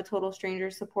mind-blowing to have a total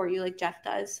stranger support you like Jeff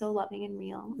does. So loving and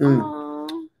real.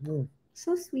 Aww.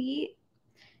 So sweet.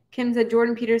 Kim said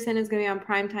Jordan Peterson is going to be on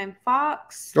Primetime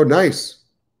Fox. Oh, nice.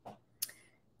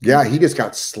 Yeah, he just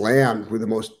got slammed with the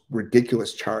most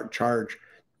ridiculous charge.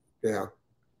 Yeah.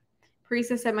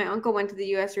 Parisa said my uncle went to the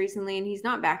U.S. recently and he's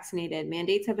not vaccinated.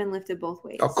 Mandates have been lifted both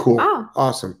ways. Oh, cool. Oh.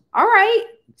 Awesome. All right.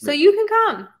 So you can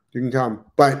come. You can come.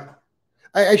 But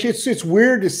it's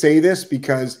weird to say this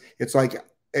because it's like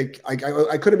I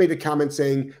could have made a comment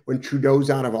saying when Trudeau's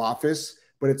out of office,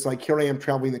 but it's like here I am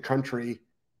traveling the country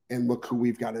and look who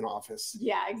we've got in office.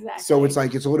 Yeah, exactly. So it's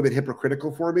like it's a little bit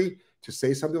hypocritical for me to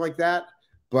say something like that.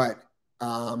 But,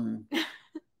 Don't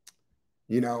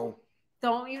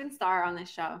even start on this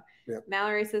show. Yep.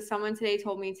 Mallory says, someone today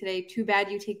told me today, too bad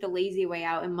you take the lazy way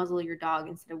out and muzzle your dog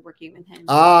instead of working with him.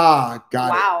 Ah, got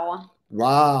it.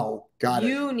 Wow. Got it.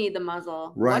 You need the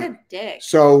muzzle. Right. What a dick.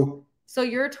 So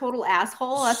you're a total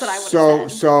asshole? That's what I would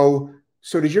have said.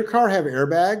 So does your car have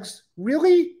airbags?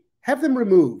 Really? Have them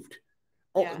removed.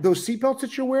 Oh, yeah. Those seatbelts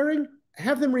that you're wearing,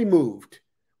 have them removed.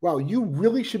 Wow, you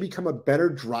really should become a better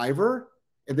driver.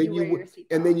 And then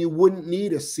you wouldn't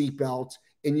need a seatbelt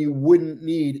and you wouldn't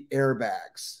need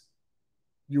airbags.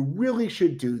 You really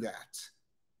should do that.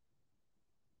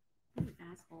 What an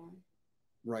asshole.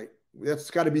 Right.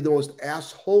 That's got to be the most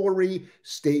assholery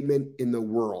statement in the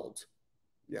world.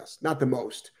 Yes, not the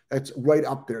most. That's right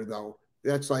up there, though.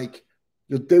 That's like,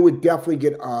 they would definitely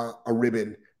get a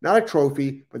ribbon. Not a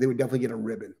trophy, but they would definitely get a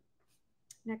ribbon.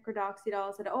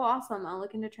 Necrodoxydol said, oh, awesome. I'll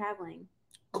look into traveling.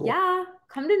 Cool. Yeah,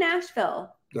 come to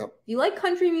Nashville. Yep. If you like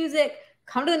country music,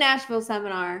 come to the Nashville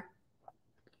seminar.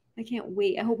 I can't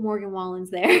wait. I hope Morgan Wallen's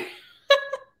there.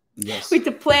 Yes. Wait,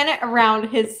 to plan it around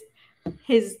his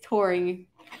touring.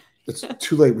 It's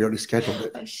too late. We already scheduled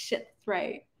it. Oh, shit,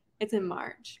 right. It's in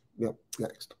March. Yep.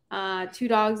 Next. 2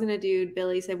 dogs and a dude.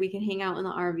 Billy said we can hang out in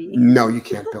the RV. No, you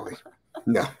can't, Billy.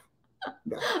 No.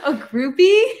 A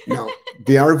groupie? No.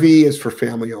 The RV is for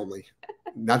family only.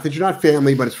 Not that you're not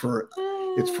family, but it's for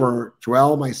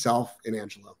Joelle, myself, and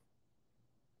Angelo.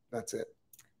 That's it.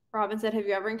 Robin said, have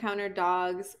you ever encountered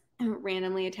dogs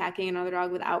randomly attacking another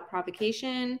dog without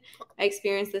provocation? I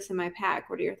experienced this in my pack.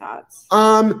 What are your thoughts?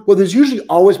 Well, there's usually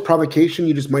always provocation.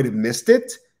 You just might have missed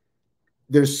it.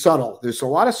 There's a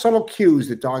lot of subtle cues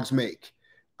that dogs make.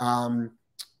 And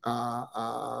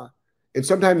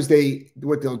sometimes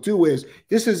what they'll do is,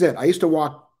 this is it. I used to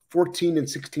walk 14 and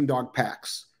 16 dog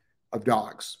packs of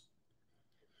dogs.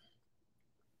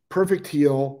 Perfect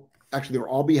heel. Actually, they were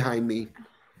all behind me.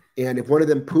 And if one of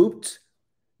them pooped,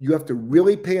 you have to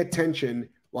really pay attention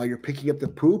while you're picking up the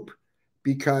poop,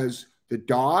 because the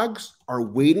dogs are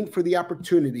waiting for the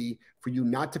opportunity for you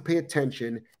not to pay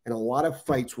attention, and a lot of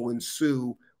fights will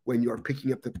ensue when you're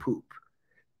picking up the poop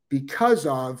because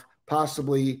of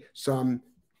possibly some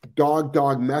dog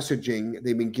messaging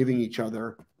they've been giving each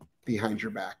other behind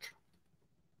your back.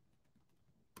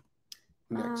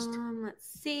 Next. Let's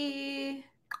see.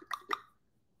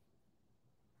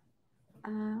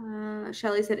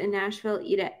 Shelly said, in Nashville,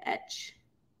 eat at Etch.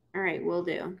 All right, will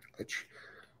do. Etch.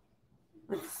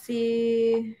 Let's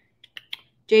see.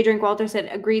 J Drink Walter said,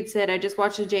 agreed, Sid. I just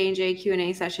watched a J&J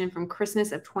Q&A session from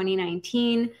Christmas of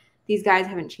 2019. These guys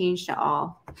haven't changed at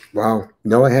all. Wow.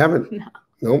 No, I haven't. No.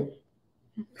 Nope.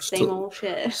 Same old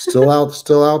shit. Still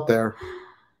out there.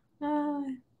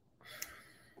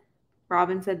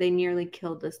 Robin said they nearly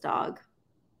killed this dog.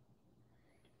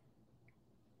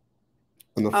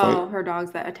 In the fight. Oh, her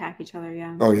dogs that attack each other,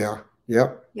 yeah. Oh, yeah.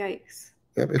 Yep. Yikes.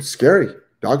 Yep. It's scary.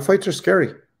 Dog fights are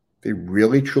scary. They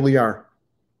really, truly are.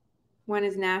 When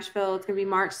is Nashville? It's going to be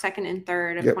March 2nd and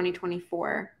 3rd of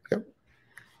 2024. Yep.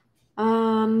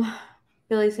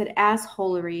 Billy said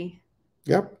assholery.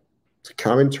 Yep. It's a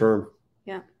common term.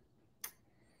 Yep.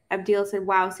 Abdil said,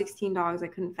 wow, 16 dogs. I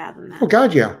couldn't fathom that. Oh,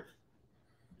 God, yeah.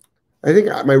 I think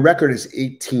my record is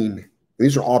 18.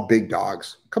 These are all big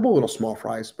dogs. A couple of little small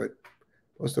fries, but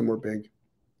most of them were big.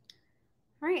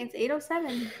 All right, it's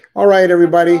 8:07. All right,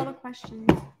 everybody. All the questions.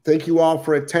 Thank you all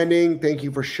for attending. Thank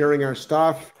you for sharing our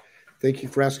stuff. Thank you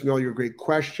for asking all your great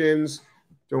questions.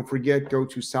 Don't forget, go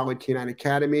to Solid K9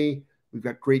 Academy. We've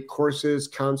got great courses,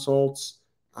 consults,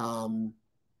 a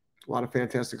lot of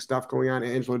fantastic stuff going on.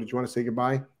 Angela, did you want to say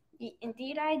goodbye?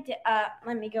 Indeed, I did.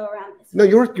 Let me go around this way. No,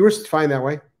 you were fine that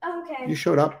way. Okay. You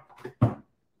showed up.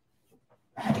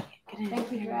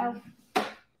 Thank you, Joe.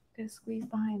 Gonna squeeze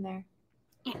behind there.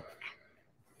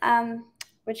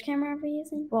 Which camera are we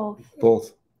using?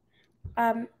 Both.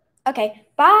 Okay.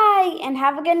 Bye, and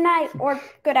have a good night, or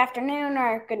good afternoon,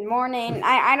 or good morning.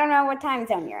 I don't know what time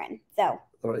zone you're in, so.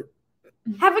 All right.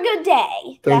 Have a good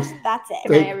day. Thanks. That's it.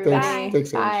 Good night, everybody.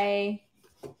 Thanks, Bye.